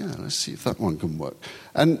 nice. Yeah, let's see if that one can work.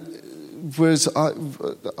 And whereas I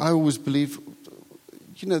always believe,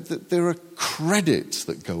 that there are credits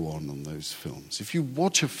that go on those films. If you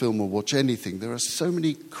watch a film or watch anything, there are so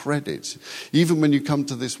many credits. Even when you come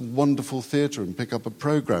to this wonderful theatre and pick up a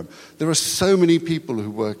program, there are so many people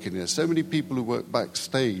who work in here, so many people who work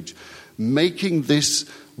backstage, making this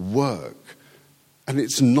work. And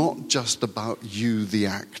it's not just about you, the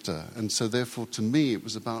actor. And so therefore, to me, it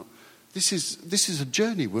was about, this is a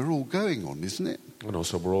journey we're all going on, isn't it? And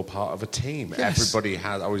also, we're all part of a team. Yes. Everybody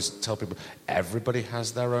has, I always tell people, everybody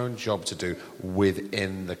has their own job to do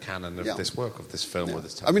within the canon of this work, of this film, or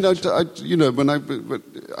this television.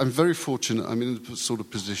 I'm very fortunate. I'm in a sort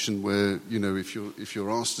of position where, if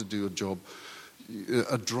you're asked to do a job,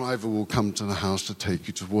 a driver will come to the house to take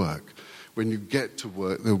you to work. When you get to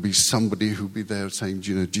work, there'll be somebody who'll be there saying,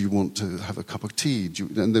 do you want to have a cup of tea?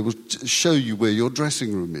 And they will show you where your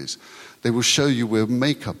dressing room is. They will show you where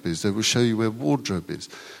makeup is. They will show you where wardrobe is.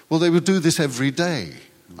 Well, they will do this every day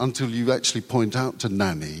until you actually point out to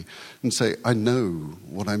Nanny and say, I know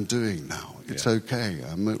what I'm doing now. It's okay.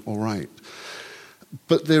 I'm all right.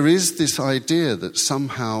 But there is this idea that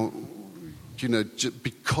somehow,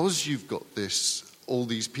 because you've got all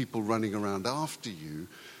these people running around after you,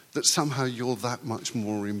 that somehow you're that much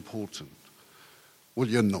more important. Well,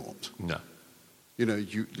 you're not. No.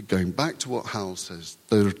 Going back to what Hal says,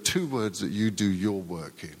 there are two words that you do your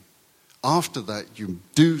work in. After that, you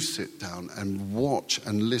do sit down and watch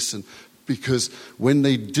and listen, because when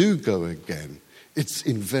they do go again, it's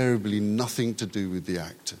invariably nothing to do with the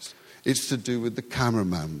actors. It's to do with the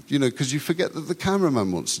cameraman, because you forget that the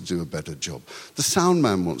cameraman wants to do a better job. The sound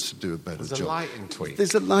man wants to do a better job. There's a lighting tweak.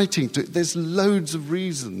 There's a lighting tweak. There's loads of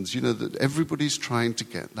reasons, that everybody's trying to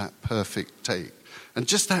get that perfect take. And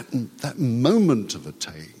just that moment of a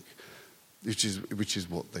take which is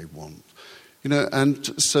what they want.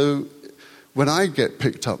 And so when I get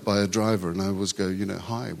picked up by a driver and I always go,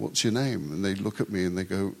 hi, what's your name? And they look at me and they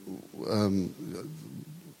go,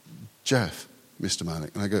 Jeff, Mr.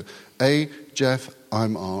 Malik. And I go, A, Jeff,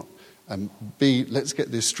 I'm Art. And B, let's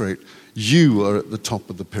get this straight. You are at the top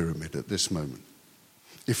of the pyramid at this moment.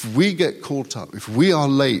 If we get caught up, if we are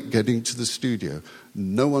late getting to the studio,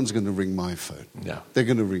 no one's going to ring my phone. No. They're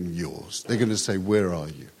going to ring yours. They're going to say, where are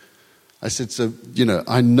you? I said, so,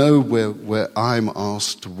 I know where I'm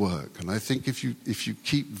asked to work. And I think if you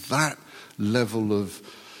keep that level of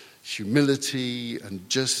humility and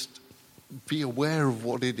just be aware of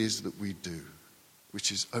what it is that we do,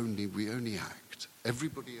 which is we only act.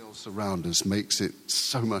 Everybody else around us makes it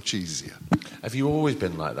so much easier. Have you always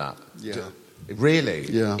been like that? Yeah. Really?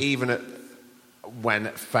 Yeah. Even when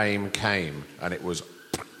fame came and it was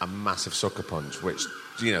a massive sucker punch, which,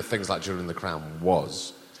 things like Julian the Crown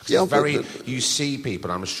was. Yeah, you see people,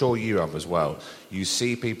 I'm sure you have as well, you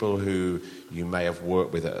see people who you may have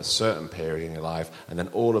worked with at a certain period in your life, and then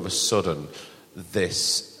all of a sudden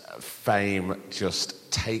this fame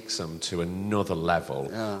just takes them to another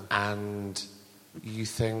level, and you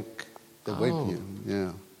think, they're waiting,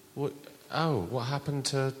 yeah. What happened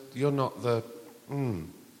to, you're not the,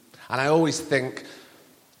 And I always think,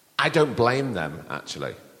 I don't blame them,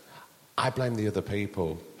 actually. I blame the other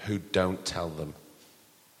people who don't tell them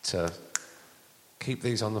to keep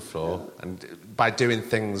these on the floor, and by doing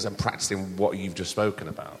things and practicing what you've just spoken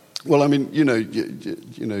about. Well, I mean, you know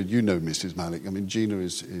Mrs. Malik. I mean, Gina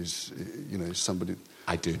is somebody.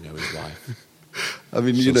 I do know his wife. I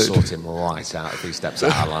mean, She'll sort him right out if he steps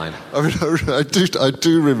out of line. I mean, I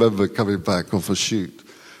do remember coming back off a shoot,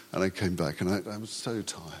 and I came back and I was so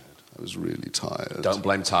tired. I was really tired. Don't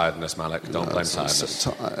blame tiredness, Malik. Don't blame tiredness. I was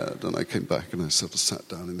so tired, and I came back and I sort of sat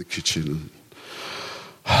down in the kitchen and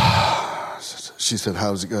she said,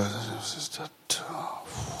 "How's it going?" I said,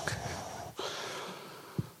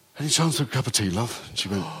 "Any chance of a cup of tea, love?" And she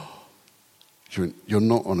went, "You're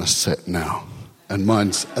not on a set now. And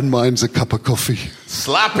mine's a cup of coffee."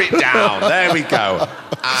 Slap it down. There we go.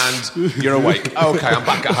 And you're awake. Okay, I'm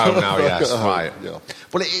back at home now, yes. Right. Yeah.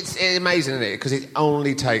 Well, it's amazing, isn't it? Because it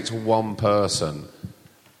only takes one person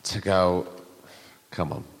to go,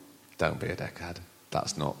 "Come on, don't be a dickhead.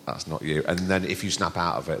 That's not you." And then if you snap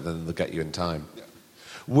out of it, then they'll get you in time. Yeah.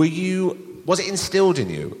 Was it instilled in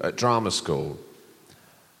you at drama school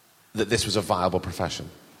that this was a viable profession?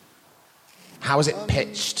 How was it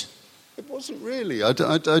pitched? It wasn't really. I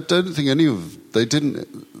don't think they didn't.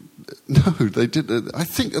 No, they didn't. I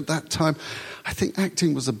think at that time,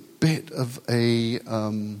 acting was a bit of a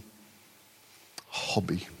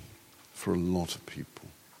hobby for a lot of people.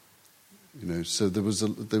 So there was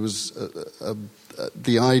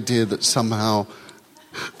the idea that somehow.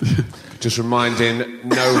 Just reminding,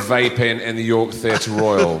 no vaping in the York Theatre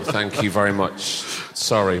Royal. Thank you very much.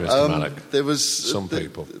 Sorry, Mr. Malik. There was some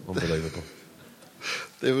people. Unbelievable.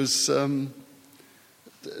 There was.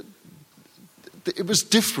 It was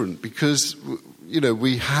different because,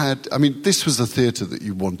 we had. I mean, this was a theatre that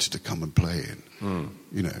you wanted to come and play in.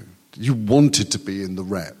 You wanted to be in the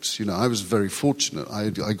reps. I was very fortunate.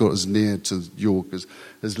 I got as near to York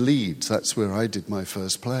as Leeds. That's where I did my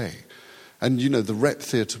first play. And, the rep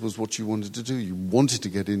theatre was what you wanted to do. You wanted to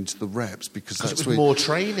get into the reps because that's where... more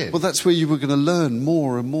training. Well, that's where you were going to learn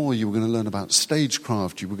more and more. You were going to learn about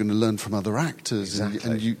stagecraft. You were going to learn from other actors. Exactly.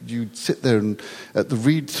 And you'd sit there and at the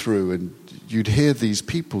read-through and you'd hear these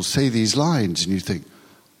people say these lines and you'd think,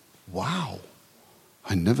 wow,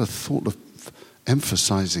 I never thought of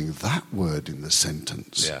emphasising that word in the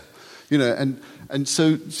sentence. Yeah. And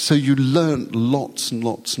so you learnt lots and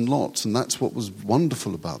lots and lots, and that's what was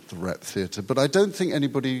wonderful about the rep theatre. But I don't think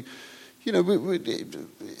anybody,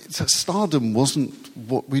 stardom wasn't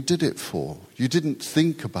what we did it for. You didn't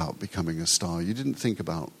think about becoming a star. You didn't think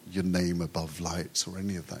about your name above lights or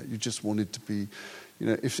any of that. You just wanted to be,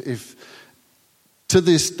 if to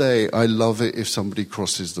this day, I love it if somebody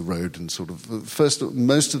crosses the road and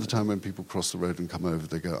most of the time when people cross the road and come over,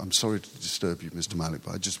 they go, "I'm sorry to disturb you, Mr. Malik,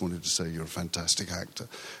 but I just wanted to say you're a fantastic actor."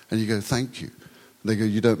 And you go, "Thank you." And they go,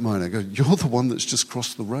 "You don't mind?" I go, "You're the one that's just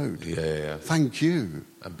crossed the road. Yeah. Thank you."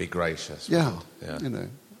 And be gracious. Yeah.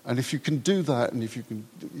 And if you can do that, and if you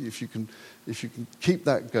can keep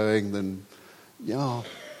that going, then, yeah,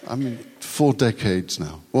 I mean, 4 decades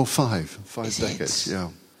now. Well, 5 decades,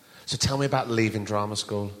 yeah. So tell me about leaving drama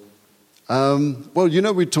school. Well,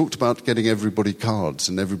 we talked about getting everybody cards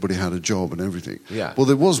and everybody had a job and everything. Yeah. Well,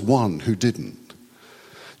 there was one who didn't.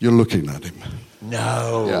 You're looking at him.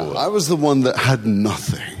 No. Yeah, I was the one that had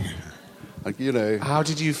nothing. You know. How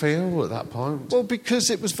did you feel at that point? Well, because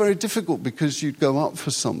it was very difficult, because you'd go up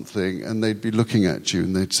for something and they'd be looking at you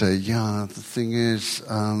and they'd say, yeah, the thing is,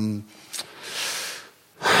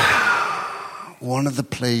 one of the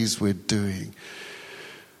plays we're doing,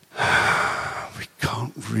 we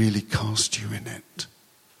can't really cast you in it.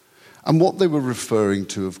 And what they were referring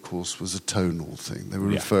to, of course, was a tonal thing. They were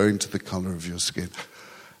referring to the colour of your skin.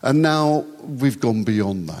 And now we've gone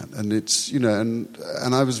beyond that. And it's, you know,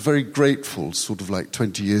 and I was very grateful, sort of like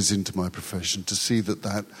 20 years into my profession, to see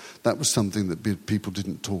that was something that people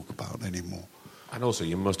didn't talk about anymore. And also,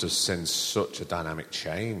 you must have sensed such a dynamic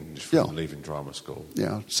change from leaving drama school.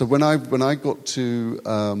 Yeah. So when I got to,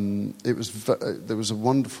 there was a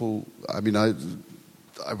wonderful. I mean, I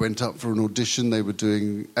went up for an audition. They were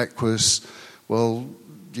doing Equus. Well,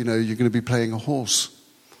 you know, you're going to be playing a horse.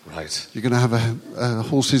 Right. You're going to have a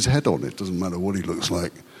horse's head on it. Doesn't matter what he looks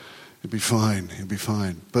like. He'll be fine. He'll be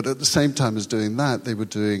fine. But at the same time as doing that, they were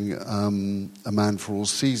doing A Man for All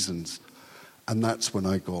Seasons, and that's when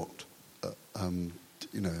I got.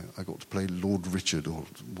 I got to play Lord Richard or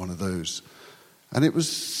one of those. And it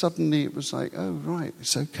was like, oh, right,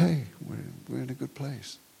 it's okay. We're in a good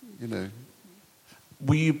place, you know.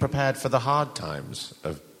 Were you prepared for the hard times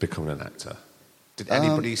of becoming an actor? Did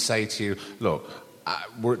anybody say to you, look,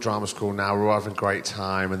 we're at drama school now, we're all having a great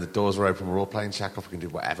time and the doors are open, we're all playing Chekhov, we can do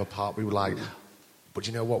whatever part we like. But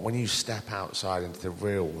you know what, when you step outside into the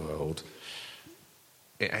real world,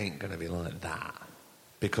 it ain't going to be like that.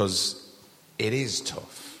 Because it is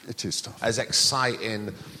tough. It is tough. As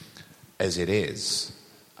exciting as it is,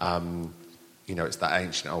 it's that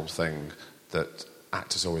ancient old thing that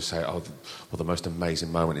actors always say, the most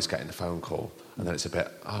amazing moment is getting the phone call. And then it's a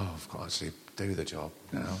bit, I've got to actually do the job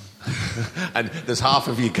now. And there's half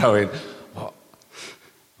of you going, well,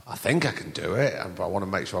 I think I can do it, but I want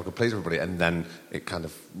to make sure I can please everybody. And then it kind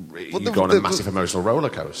of, you go on a massive emotional roller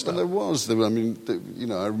coaster. Well, there was. I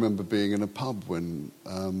I remember being in a pub when,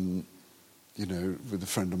 with a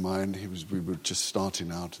friend of mine, we were just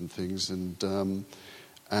starting out and things,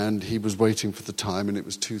 and he was waiting for the time, and it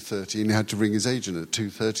was 2:30, and he had to ring his agent at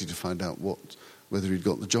 2:30 to find out whether he'd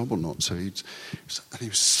got the job or not. So he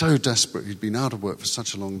was so desperate. He'd been out of work for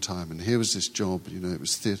such a long time, and here was this job. It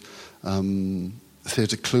was Theatre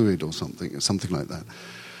Clwyd or something like that.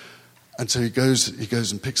 And so he goes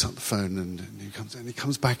and picks up the phone, and he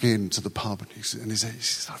comes back into the pub, and he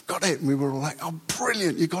says, I've got it. And we were all like, oh,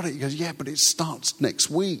 brilliant, you got it. He goes, yeah, but it starts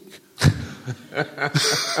next week.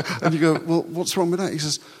 And you go, well, what's wrong with that? He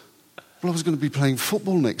says, well, I was going to be playing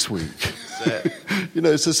football next week.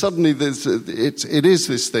 So suddenly it is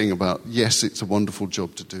this thing about, yes, it's a wonderful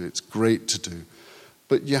job to do, it's great to do,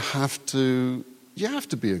 but you have to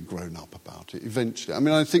be a grown-up about it eventually. I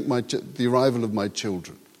mean, I think the arrival of my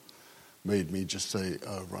children made me just say,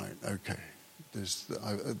 oh, right, okay,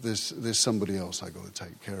 there's somebody else I've got to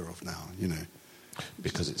take care of now,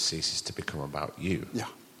 Because it ceases to become about you. Yeah,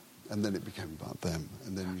 and then it became about them,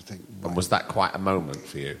 and then you think... Right. And was that quite a moment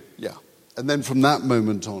for you? Yeah, and then from that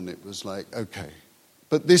moment on, it was like, okay.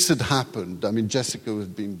 But this had happened. I mean, Jessica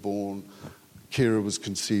had been born, Kira was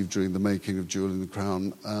conceived during the making of Jewel in the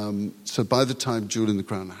Crown. So by the time Jewel in the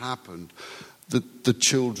Crown happened, the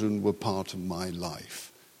children were part of my life.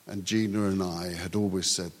 And Gina and I had always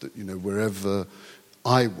said that, wherever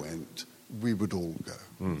I went, we would all go.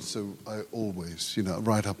 Mm. So I always,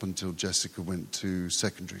 right up until Jessica went to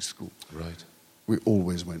secondary school. Right. We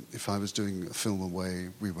always went. If I was doing a film away,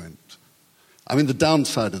 we went. I mean, the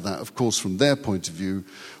downside of that, of course, from their point of view,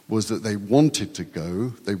 was that they wanted to go,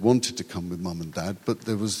 they wanted to come with Mum and Dad, but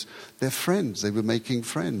there was their friends, they were making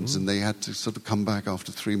friends, and they had to sort of come back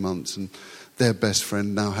after 3 months, and their best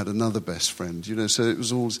friend now had another best friend, so it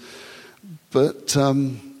was always... But,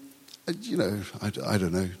 I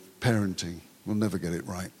don't know, parenting, we'll never get it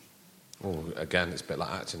right. Well, again, it's a bit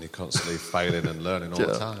like acting, you're constantly failing and learning all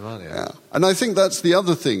the time, aren't you? Yeah. And I think that's the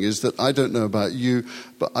other thing, is that I don't know about you,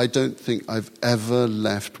 but I don't think I've ever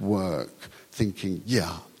left work thinking,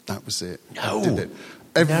 yeah, that was it. No. I did it.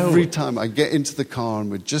 Every time I get into the car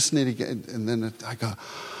and we're just nearly getting, and then I go,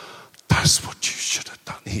 that's what you should have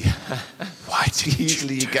done. Yeah. Why did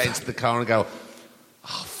Usually you get into the car and go,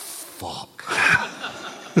 oh, fuck.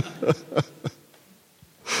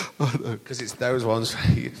 Because it's those ones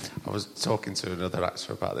where I was talking to another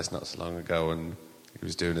actor about this not so long ago, and he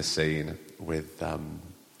was doing a scene with an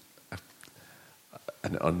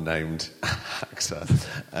unnamed actor,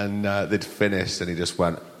 and they'd finished, and he just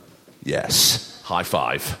went, yes, high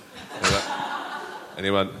five. And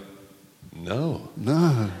he went, no,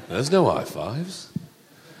 there's no high fives.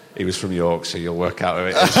 He was from Yorkshire. You'll work out who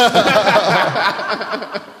it is.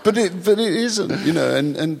 But it isn't, you know,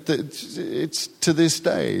 and it's to this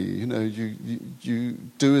day, you know, you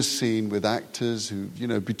do a scene with actors who, you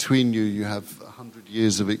know, between you have 100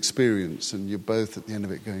 years of experience, and you're both at the end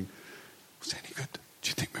of it going, was it any good? Do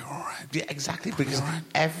you think we were all right? Yeah, exactly. Because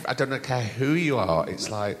I don't care who you are. It's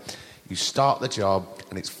like you start the job,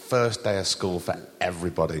 and it's first day of school for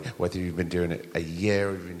everybody, whether you've been doing it a year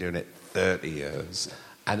or you've been doing it 30 years.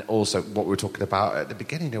 And also, what we were talking about at the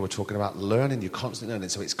beginning, you know, we're talking about learning. You're constantly learning,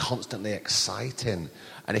 so it's constantly exciting.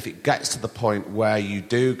 And if it gets to the point where you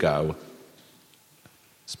do go,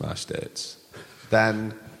 smashed it,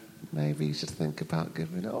 then maybe you should think about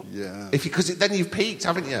giving up. Yeah. Because then you've peaked,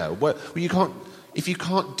 haven't you? Well, you can't. If you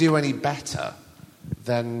can't do any better,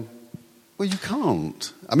 then. Well, you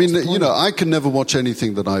can't. I mean, you know, I can never watch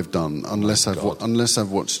anything that I've done unless I've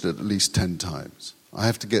watched it at least 10 times.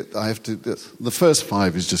 The first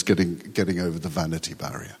 5 is just getting over the vanity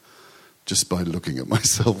barrier, just by looking at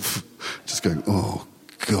myself, just going, oh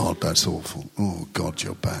God, that's awful. Oh God,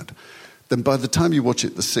 you're bad. Then by the time you watch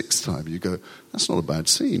it the 6th time, you go, that's not a bad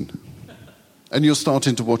scene, and you're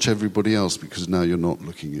starting to watch everybody else because now you're not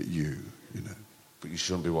looking at you, you know. But you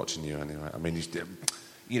shouldn't be watching you anyway. I mean,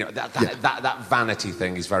 you know, that vanity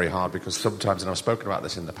thing is very hard because sometimes, and I've spoken about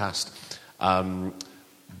this in the past,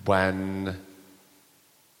 when.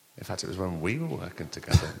 In fact, it was when we were working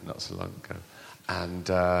together not so long ago. And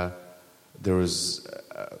there was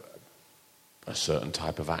a certain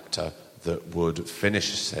type of actor that would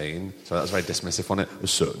finish a scene, so that was very dismissive on it, a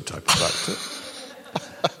certain type of actor,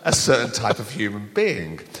 a certain type of human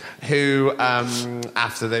being, who,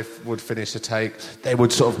 after they would finish a take, they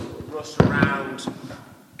would sort of rush around to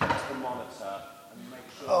the monitor and make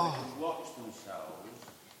sure they can watch themselves,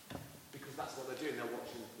 because that's what they're doing, they're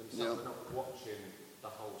watching themselves, they're not watching the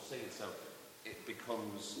whole scene, so it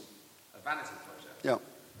becomes a vanity project. Yeah.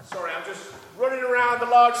 Sorry, I'm just running around the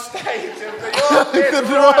large stage of the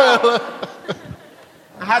Royal.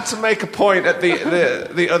 I had to make a point at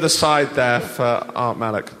the other side there for Art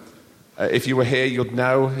Malik. If you were here, you'd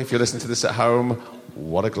know. If you're listening to this at home,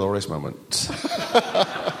 what a glorious moment.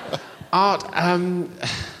 Art,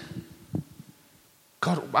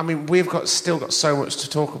 God, I mean, we've still got so much to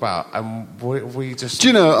talk about, and we just... Do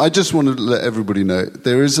you know, I just want to let everybody know,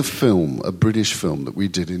 there is a British film that we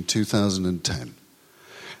did in 2010,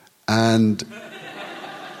 and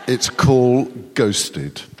it's called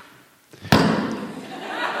Ghosted.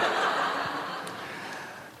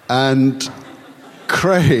 And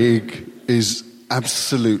Craig is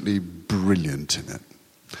absolutely brilliant in it.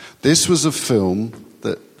 This was a film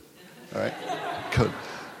that... All right.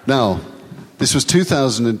 Now... This was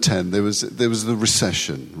 2010. There was the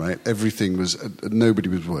recession, right? Everything was... nobody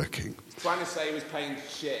was working. Trying to say he was paying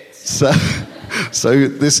shit. So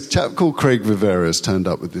this chap called Craig Viveras turned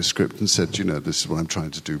up with this script and said, you know, this is what I'm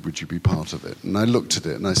trying to do. Would you be part of it? And I looked at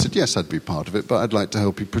it and I said, yes, I'd be part of it, but I'd like to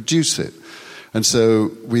help you produce it. And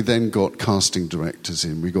so we then got casting directors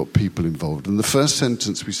in. We got people involved. And the first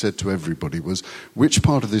sentence we said to everybody was, which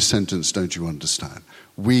part of this sentence don't you understand?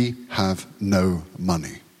 We have no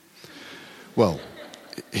money. Well,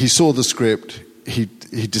 he saw the script, he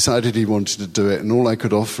decided he wanted to do it, and all I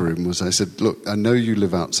could offer him was, I said, look, I know you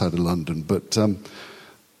live outside of London, but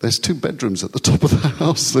there's 2 bedrooms at the top of the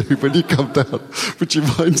house, so when you come down, would you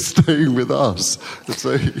mind staying with us? And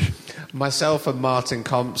so myself and Martin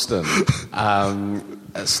Compston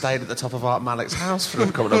stayed at the top of Art Malik's house for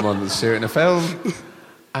a couple of months shooting a film.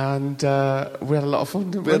 And we had a lot of fun,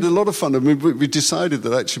 didn't we? We had a lot of fun. I mean, we decided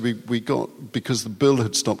that actually we got, because the Bill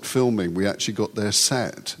had stopped filming, we actually got their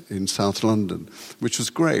set in South London, which was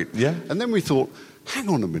great. Yeah. And then we thought, hang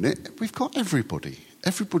on a minute, we've got everybody.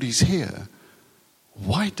 Everybody's here.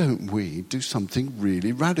 Why don't we do something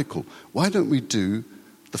really radical? Why don't we do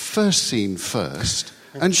the first scene first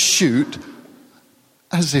and shoot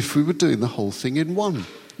as if we were doing the whole thing in one,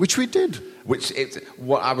 which we did.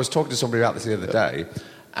 What I was talking to somebody about this the other day,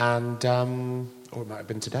 and or it might have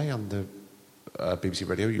been today on the BBC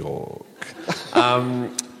Radio York.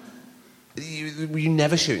 You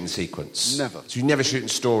never shoot in sequence. Never. So you never shoot in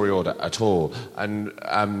story order at all. And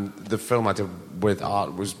the film I did with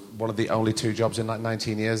Art was one of the only 2 jobs in like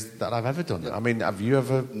 19 years that I've ever done. I mean, have you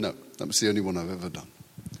ever... No, that was the only one I've ever done,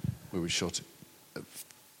 where we shot it.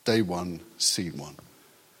 Day 1, scene 1.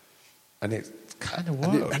 And it kind of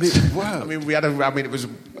worked. And it worked. I mean, it was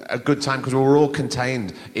a good time because we were all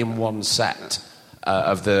contained in one set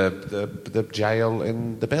of the jail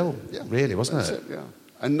in the Bill. Yeah, really, wasn't it? Yeah.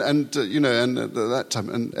 And you know, and at that time,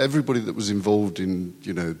 and everybody that was involved in,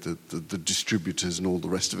 you know, the distributors and all the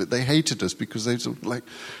rest of it, they hated us because they sort of like,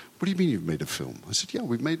 what do you mean you've made a film? I said, yeah,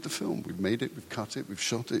 we've made the film. We've made it, we've cut it, we've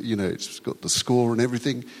shot it. You know, it's got the score and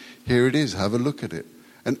everything. Here it is, have a look at it.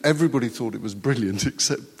 And everybody thought it was brilliant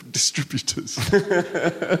except distributors.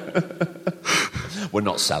 We're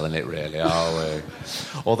not selling it really, are we?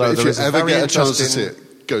 Although if there you is a ever very get a chance to see interesting,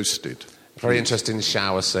 it, Ghosted. very interesting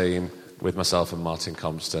shower scene with myself and Martin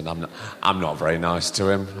Compston. I'm not very nice to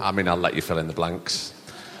him. I mean, I'll let you fill in the blanks.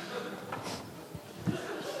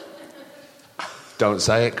 Don't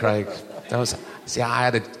say it, Craig. Don't say. See, I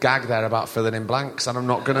had a gag there about filling in blanks, and I'm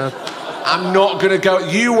not gonna go.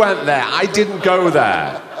 You went there. I didn't go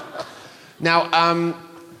there. Now,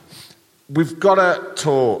 we've got to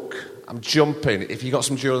talk. I'm jumping. If you got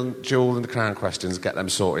some jewel in the crown questions, get them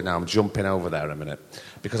sorted now. I'm jumping over there a minute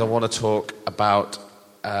because I want to talk about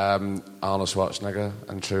Arnold Schwarzenegger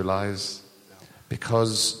and True Lies,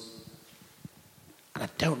 because. And I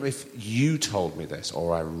don't know if you told me this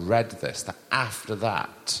or I read this, that after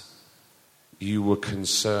that you were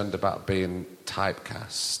concerned about being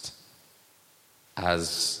typecast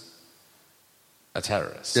as a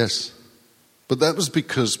terrorist. Yes. But that was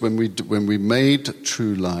because when we made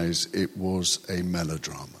True Lies, it was a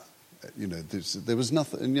melodrama. You know, there was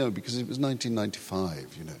nothing, you know, because it was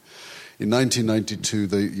 1995, you know. In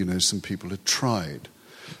 1992, some people had tried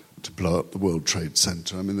to blow up the World Trade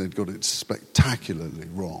Center. I mean, they'd got it spectacularly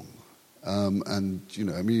wrong. And,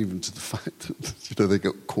 even to the fact that, they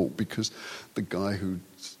got caught because the guy who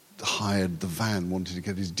hired the van wanted to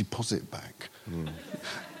get his deposit back. Mm.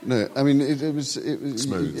 No, I mean, it was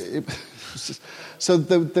smooth. So,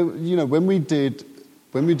 when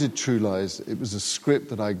we did True Lies, it was a script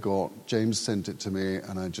that I got. James sent it to me,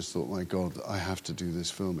 and I just thought, my God, I have to do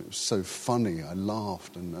this film. It was so funny. I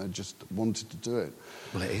laughed, and I just wanted to do it.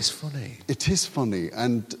 Well, it is funny. It is funny,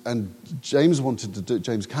 and James wanted to do it.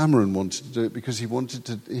 James Cameron wanted to do it because he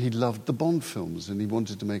loved the Bond films, and he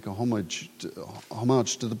wanted to make a homage to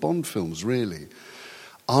the Bond films, really.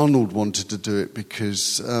 Arnold wanted to do it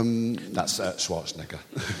because... That's Schwarzenegger.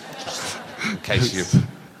 In case you...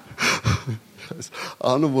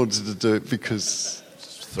 Arnold wanted to do it because...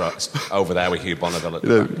 Over there with Hugh Bonneville at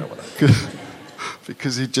the back.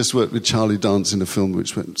 Because he just worked with Charlie Dance in a film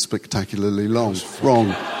which went spectacularly wrong.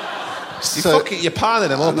 You're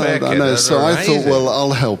piling him up here, I know. So I thought, well,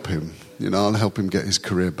 I'll help him. I'll help him get his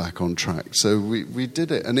career back on track. So we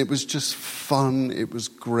did it, and it was just fun. It was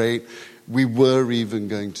great. We were even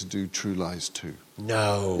going to do True Lies 2.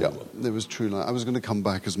 No. Yeah, there was True Lies. I was going to come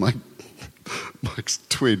back as my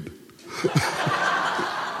twin.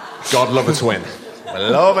 God love a twin. I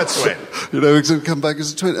love a twin. He was going to come back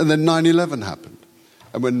as a twin. And then 9/11 happened.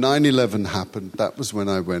 And when 9/11 happened, that was when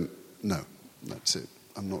I went, no, that's it.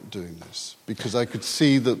 I'm not doing this. Because I could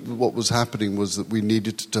see that what was happening was that we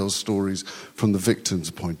needed to tell stories from the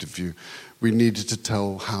victim's point of view. We needed to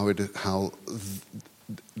tell how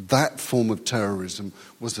that form of terrorism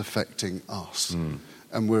was affecting us. Mm.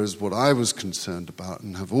 And whereas what I was concerned about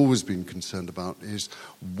and have always been concerned about is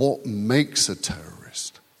what makes a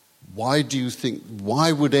terrorist? Why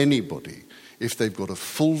would anybody, if they've got a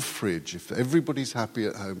full fridge, if everybody's happy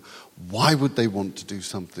at home, why would they want to do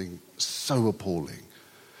something so appalling?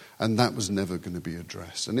 And that was never going to be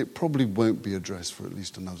addressed. And it probably won't be addressed for at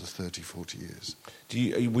least another 30, 40 years.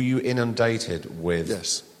 Were you inundated with...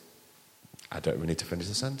 Yes. I don't even need to finish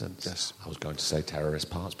the sentence. Yes. I was going to say terrorist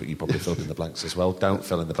parts, but you probably filled in the blanks as well. Don't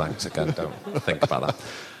fill in the blanks again. Don't think about that.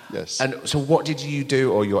 Yes. And so what did you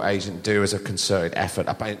do or your agent do as a concerted effort?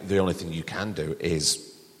 The only thing you can do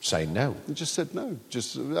is say no. I just said no.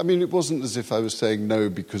 It wasn't as if I was saying no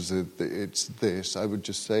because it's this. I would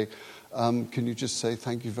just say, can you just say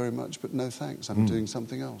thank you very much, but no thanks. I'm doing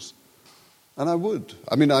something else. And I would.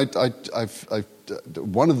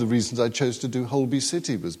 One of the reasons I chose to do Holby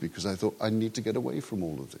City was because I thought I need to get away from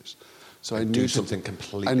all of this. So I do something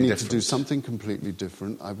completely different. I need to do something completely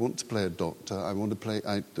different. I want to play a doctor. I want to play...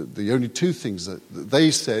 the only two things that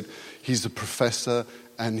they said, he's a professor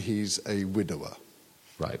and he's a widower.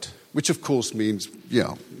 Right. Which, of course, means,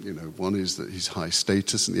 one is that he's high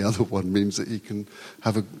status and the other one means that he can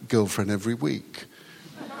have a girlfriend every week.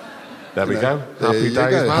 There we go. Happy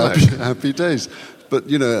days, Malik. Happy days. But,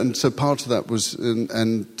 and so part of that was,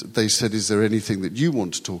 and they said, is there anything that you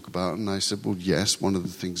want to talk about? And I said, well, yes. One of the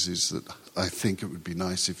things is that I think it would be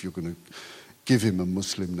nice if you're going to give him a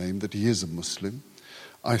Muslim name, that he is a Muslim.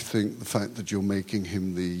 I think the fact that you're making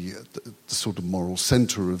him the sort of moral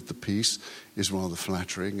centre of the piece is rather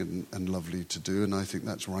flattering and lovely to do, and I think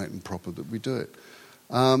that's right and proper that we do it.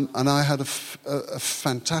 And I had a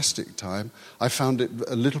fantastic time. I found it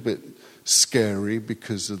a little bit scary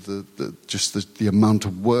because of the amount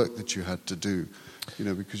of work that you had to do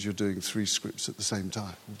because you're doing 3 scripts at the same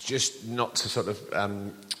time. Just not to sort of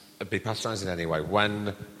be patronising in any way,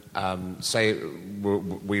 when, say,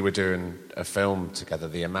 we were doing a film together,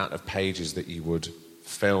 the amount of pages that you would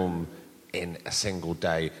film in a single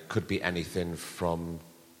day could be anything from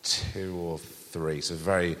 2 or 3. So a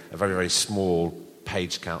very, very small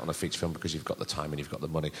page count on a feature film because you've got the time and you've got the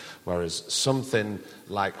money. Whereas something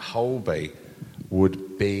like Holby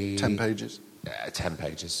would be 10 pages. 10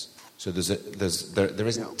 pages. So there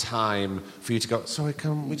isn't time for you to go, sorry, I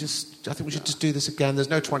think we should just do this again. There's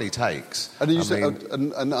no 20 takes.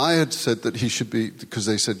 And I had said that he should be, because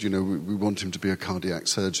they said, we want him to be a cardiac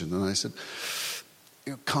surgeon. And I said,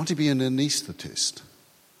 can't he be an anaesthetist?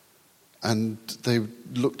 And they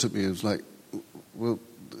looked at me and was like, well,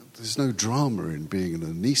 there's no drama in being an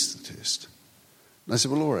anaesthetist. And I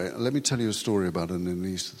said, well, all right, let me tell you a story about an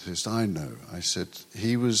anaesthetist I know. I said,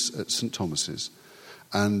 he was at St. Thomas's,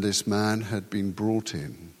 and this man had been brought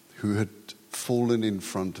in who had fallen in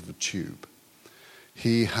front of a tube.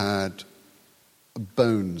 He had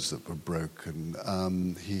bones that were broken.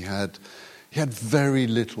 He had very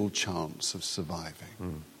little chance of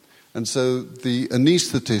surviving. And so the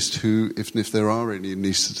anaesthetist who, if there are any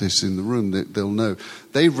anaesthetists in the room, they'll know,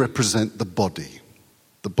 they represent the body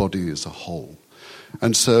as a whole.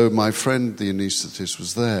 And so my friend, the anaesthetist,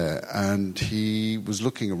 was there, and he was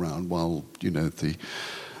looking around while, the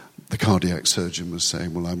cardiac surgeon was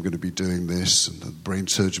saying, well, I'm going to be doing this, and the brain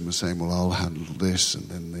surgeon was saying, well, I'll handle this, and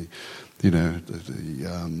then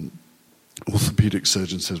the orthopedic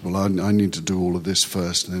surgeon says, well, I need to do all of this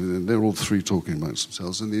first. And they're all 3 talking amongst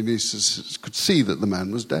themselves. And the anaesthetist could see that the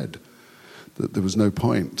man was dead, that there was no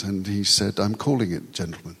point. And he said, I'm calling it,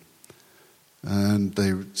 gentlemen. And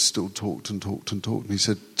they still talked and talked and talked. And he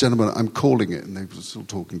said, gentlemen, I'm calling it. And they were still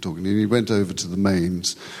talking. And he went over to the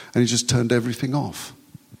mains and he just turned everything off.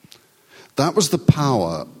 That was the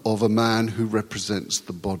power of a man who represents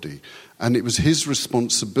the body. And it was his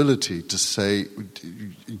responsibility to say,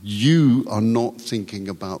 you are not thinking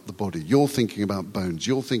about the body. You're thinking about bones.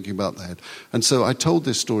 You're thinking about the head. And so I told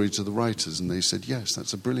this story to the writers, and they said, yes,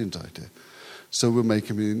 that's a brilliant idea. So we'll make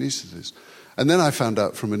him an anaesthetist. And then I found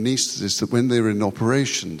out from anaesthetists that when they're in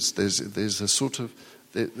operations, there's a sort of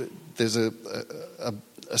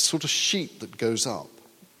sheet that goes up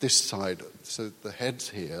this side. So the head's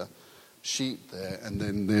here, sheet there, and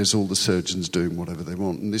then there's all the surgeons doing whatever they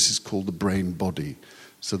want. And this is called the brain body.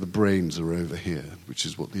 So the brains are over here, which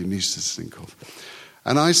is what the anaesthetists think of.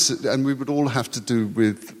 And we would all have to do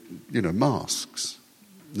with, masks.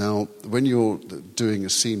 Now, when you're doing a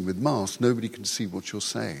scene with masks, nobody can see what you're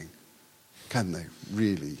saying. Can they?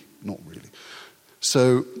 Really? Not really.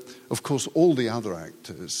 So, of course, all the other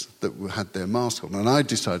actors that had their mask on, and I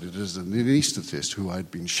decided as an anaesthetist who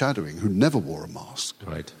I'd been shadowing, who never wore a mask,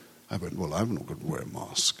 right. I went, well, I'm not going to wear a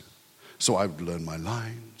mask. So I would learn my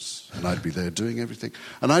lines, and I'd be there doing everything.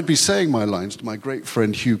 And I'd be saying my lines to my great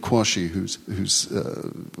friend Hugh Quashie, who's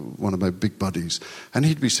one of my big buddies. And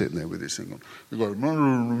he'd be sitting there with this thing on. He'd go,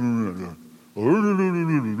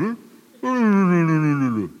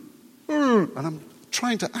 and I'm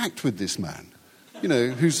trying to act with this man,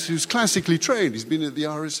 who's classically trained. He's been at the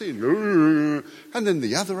RSC. And then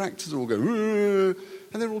the other actors all go,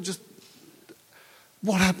 and they're all just...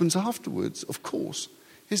 What happens afterwards, of course,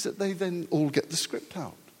 is that they then all get the script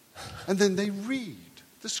out. And then they read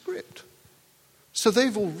the script. So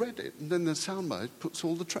they've all read it, and then the soundbite puts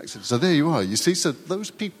all the tracks in. So there you are. You see, so those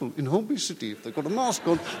people in Holby City, if they've got a mask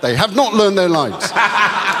on, they have not learned their lines.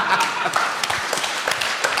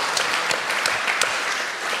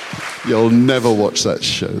 You'll never watch that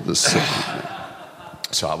show.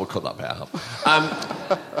 So I will cut that bit out.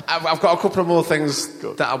 I've got a couple of more things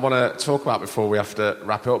that I want to talk about before we have to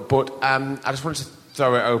wrap it up. But I just wanted to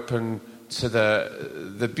throw it open to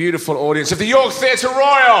the beautiful audience of the York Theatre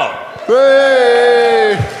Royal.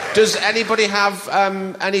 Hey! Does anybody have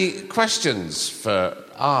any questions for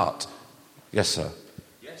Art? Yes, sir.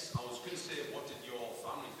 Yes, I was going to say, what did your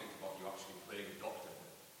family think about you actually playing a doctor?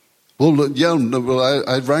 Well,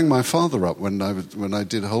 I rang my father up when I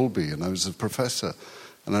did Holby, and I was a professor.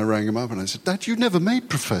 And I rang him up and I said, Dad, you never made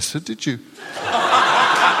Professor, did you?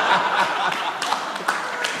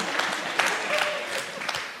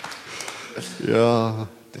 Yeah.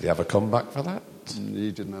 Did he have a comeback for that?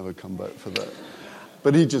 He didn't have a comeback for that.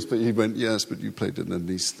 But he went, yes, but you played an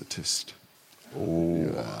anaesthetist. Oh.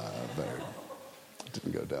 Yeah,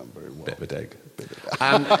 didn't go down very well. Bit of a dig.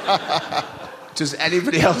 Does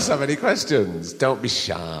anybody else have any questions? Don't be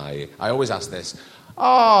shy. I always ask this.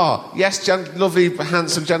 Oh, yes, lovely,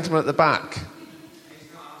 handsome gentleman at the back.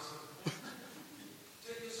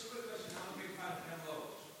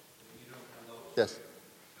 Yes.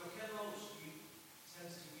 So Ken Loach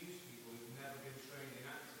tends to use people who've never been trained in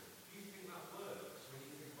acting. Do you think that works when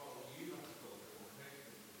you think about what you have to go through and make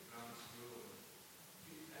them through ground school?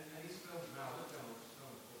 And his films now, look at Loach's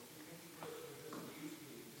films, but do you think it works when he doesn't use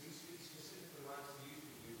people? Because he specifically likes to use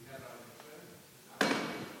people who've never had been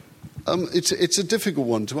trained. It's a difficult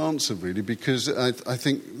one to answer, really, because I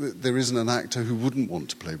think that there isn't an actor who wouldn't want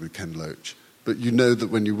to play with Ken Loach. But you know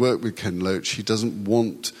that when you work with Ken Loach, he doesn't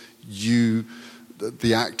want you,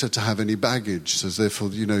 the actor, to have any baggage. So therefore,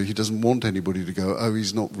 you know, he doesn't want anybody to go, oh,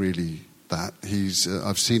 he's not really that.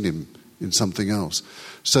 I've seen him in something else.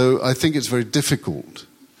 So I think it's very difficult.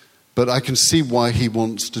 But I can see why he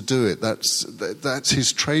wants to do it. That's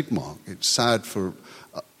his trademark. It's sad for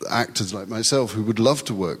actors like myself who would love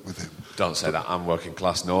to work with him. Don't say that. I'm working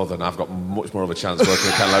class northern. I've got much more of a chance working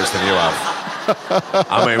with Ken Loach than you have.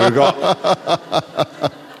 I mean, we've got...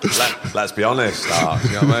 Let's be honest, Art,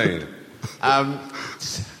 you know what I mean?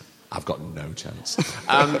 I've got no chance.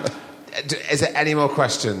 Is there any more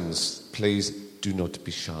questions? Please do not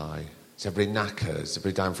be shy. Is everybody knackered? Is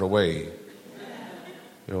everybody down for a wee?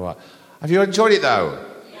 You're all right. Have you enjoyed it, though?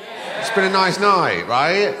 Yeah. It's been a nice night,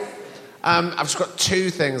 right? I've just got two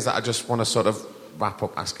things that I just want to sort of wrap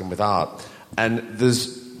up asking with Art. And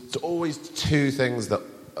there's always two things that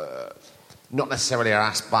not necessarily are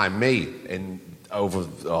asked by me in over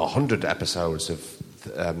 100 episodes of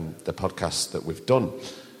the podcast that we've done.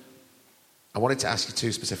 I wanted to ask you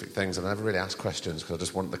two specific things, and I never really ask questions because I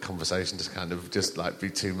just want the conversation to kind of just like be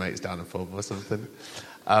two mates down a pub or something.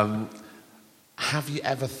 Have you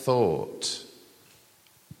ever thought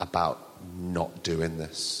about not doing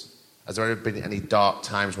this? Has there ever been any dark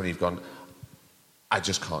times when you've gone, I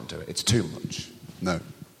just can't do it, it's too much? No.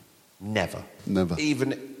 Never? Never.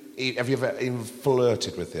 Have you ever even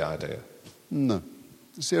flirted with the idea? No.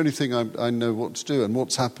 It's the only thing I know what to do. And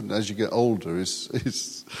what's happened as you get older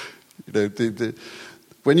is you know,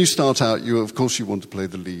 when you start out, of course you want to play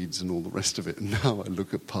the leads and all the rest of it. And now I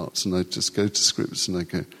look at parts and I just go to scripts and I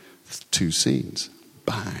go, 2 scenes.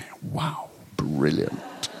 Bang. Wow.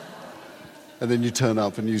 Brilliant. And then you turn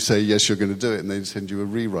up and you say, yes, you're going to do it. And they send you a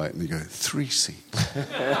rewrite and you go, 3 scenes.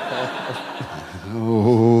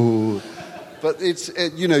 Oh. But it's,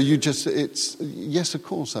 you know, yes, of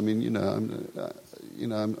course. I mean,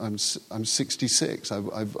 I'm 66. I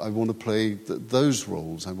want to play those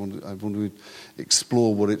roles. I want to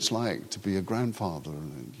explore what it's like to be a grandfather.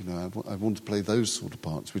 And, you know, I want to play those sort of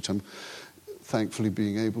parts, which I'm thankfully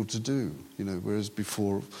being able to do. You know, whereas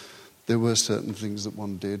before there were certain things that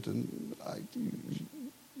one did, and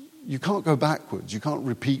you can't go backwards. You can't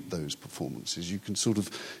repeat those performances. You can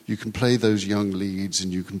play those young leads,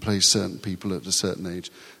 and you can play certain people at a certain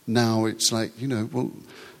age. Now it's like, you know, well,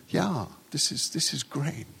 yeah, this is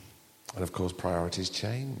great. And of course, priorities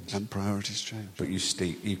change. And priorities change. But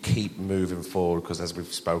you keep moving forward because, as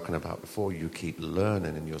we've spoken about before, you keep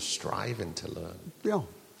learning and you're striving to learn. Yeah,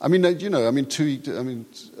 I mean, you know,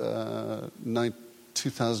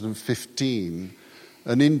 2015.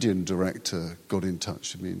 An Indian director got in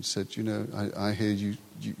touch with me and said, you know, I hear you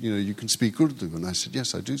know, you can speak Urdu. And I said,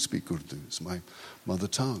 yes, I do speak Urdu. It's my mother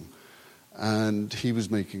tongue. And he was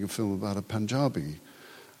making a film about a Punjabi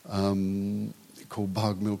called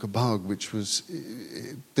Bhag Milka Bhag,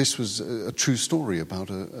 this was a true story about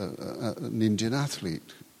an Indian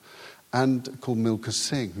athlete, and called Milka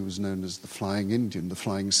Singh, who was known as the Flying Indian, the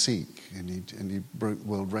Flying Sikh, and he broke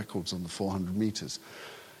world records on the 400 meters.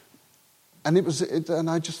 And and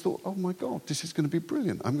I just thought, oh my God, this is going to be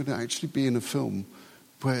brilliant. I'm going to actually be in a film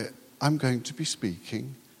where I'm going to be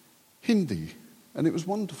speaking Hindi. And it was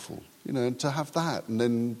wonderful, you know, to have that. And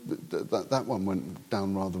then that one went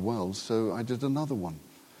down rather well, so I did another one.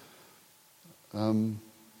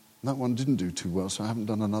 That one didn't do too well, so I haven't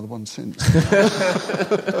done another one since.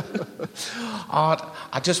 Art,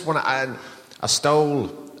 I just want to... I stole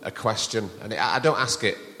a question, and I don't ask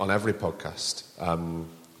it on every podcast,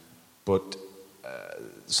 but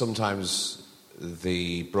sometimes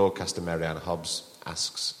the broadcaster Marianne Hobbs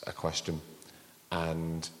asks a question,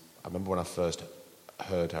 and I remember when I first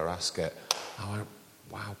heard her ask it, I went,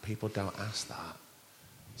 wow, people don't ask that.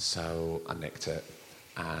 So I nicked it,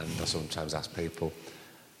 and I sometimes ask people,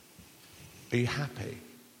 are you happy?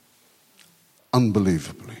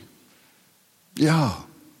 Unbelievably. Yeah,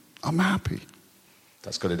 I'm happy.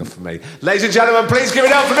 That's good enough for me. Ladies and gentlemen, please give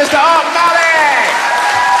it up for Mr. Art Malik!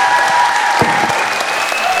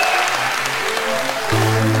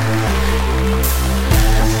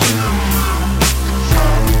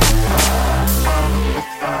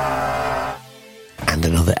 And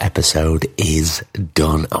another episode is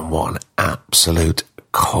done, and what an absolute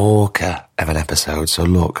corker of an episode. So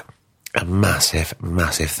look, a massive,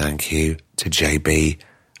 massive thank you to JB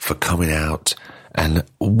for coming out and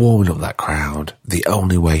warming up that crowd the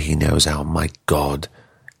only way he knows how. My God,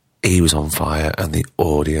 he was on fire and the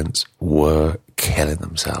audience were killing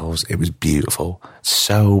themselves. It was beautiful,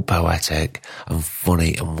 so poetic and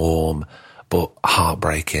funny and warm, but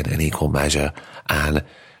heartbreaking in equal measure. And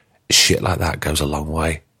shit like that goes a long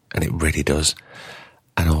way, and it really does.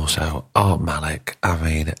 And also, Malik, I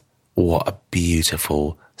mean, what a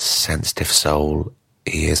beautiful, sensitive soul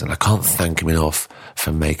he is. And I can't thank him enough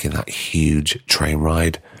for making that huge train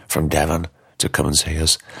ride from Devon to come and see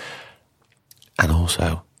us. And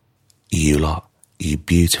also, you lot, you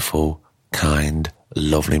beautiful, kind,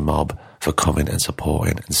 lovely mob, for coming and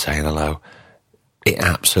supporting and saying hello. It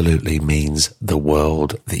absolutely means the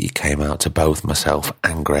world that you came out to both myself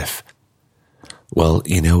and Griff. Well,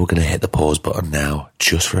 you know we're going to hit the pause button now,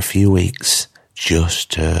 just for a few weeks,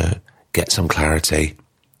 just to get some clarity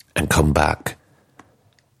and come back.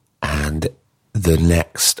 And the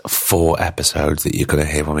next 4 episodes that you're going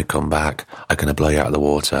to hear when we come back are going to blow you out of the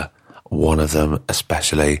water. One of them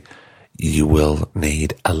especially, you will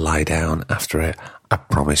need a lie down after it, I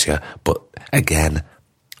promise you. But again,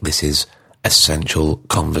 this is essential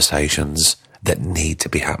conversations that need to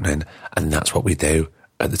be happening, and that's what we do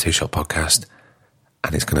at the Two Shot Podcast.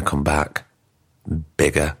 And it's going to come back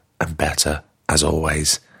bigger and better as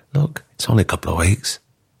always. Look, it's only a couple of weeks,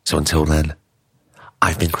 so until then,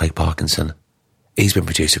 I've been Craig Parkinson, he's been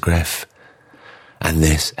producer Griff, and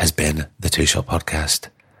this has been the Two Shot Podcast.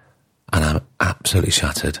 And I'm absolutely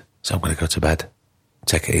shattered, so I'm going to go to bed.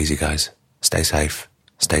 Take it easy, guys. Stay safe,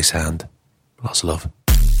 stay sound. Lots of love.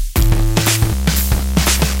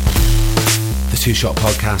 The Two Shot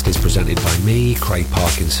Podcast is presented by me, Craig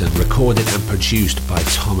Parkinson, recorded and produced by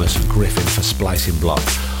Thomas Griffin for Splicing Block.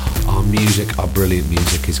 Our brilliant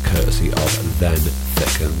music is courtesy of Then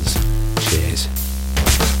Thickens. Cheers.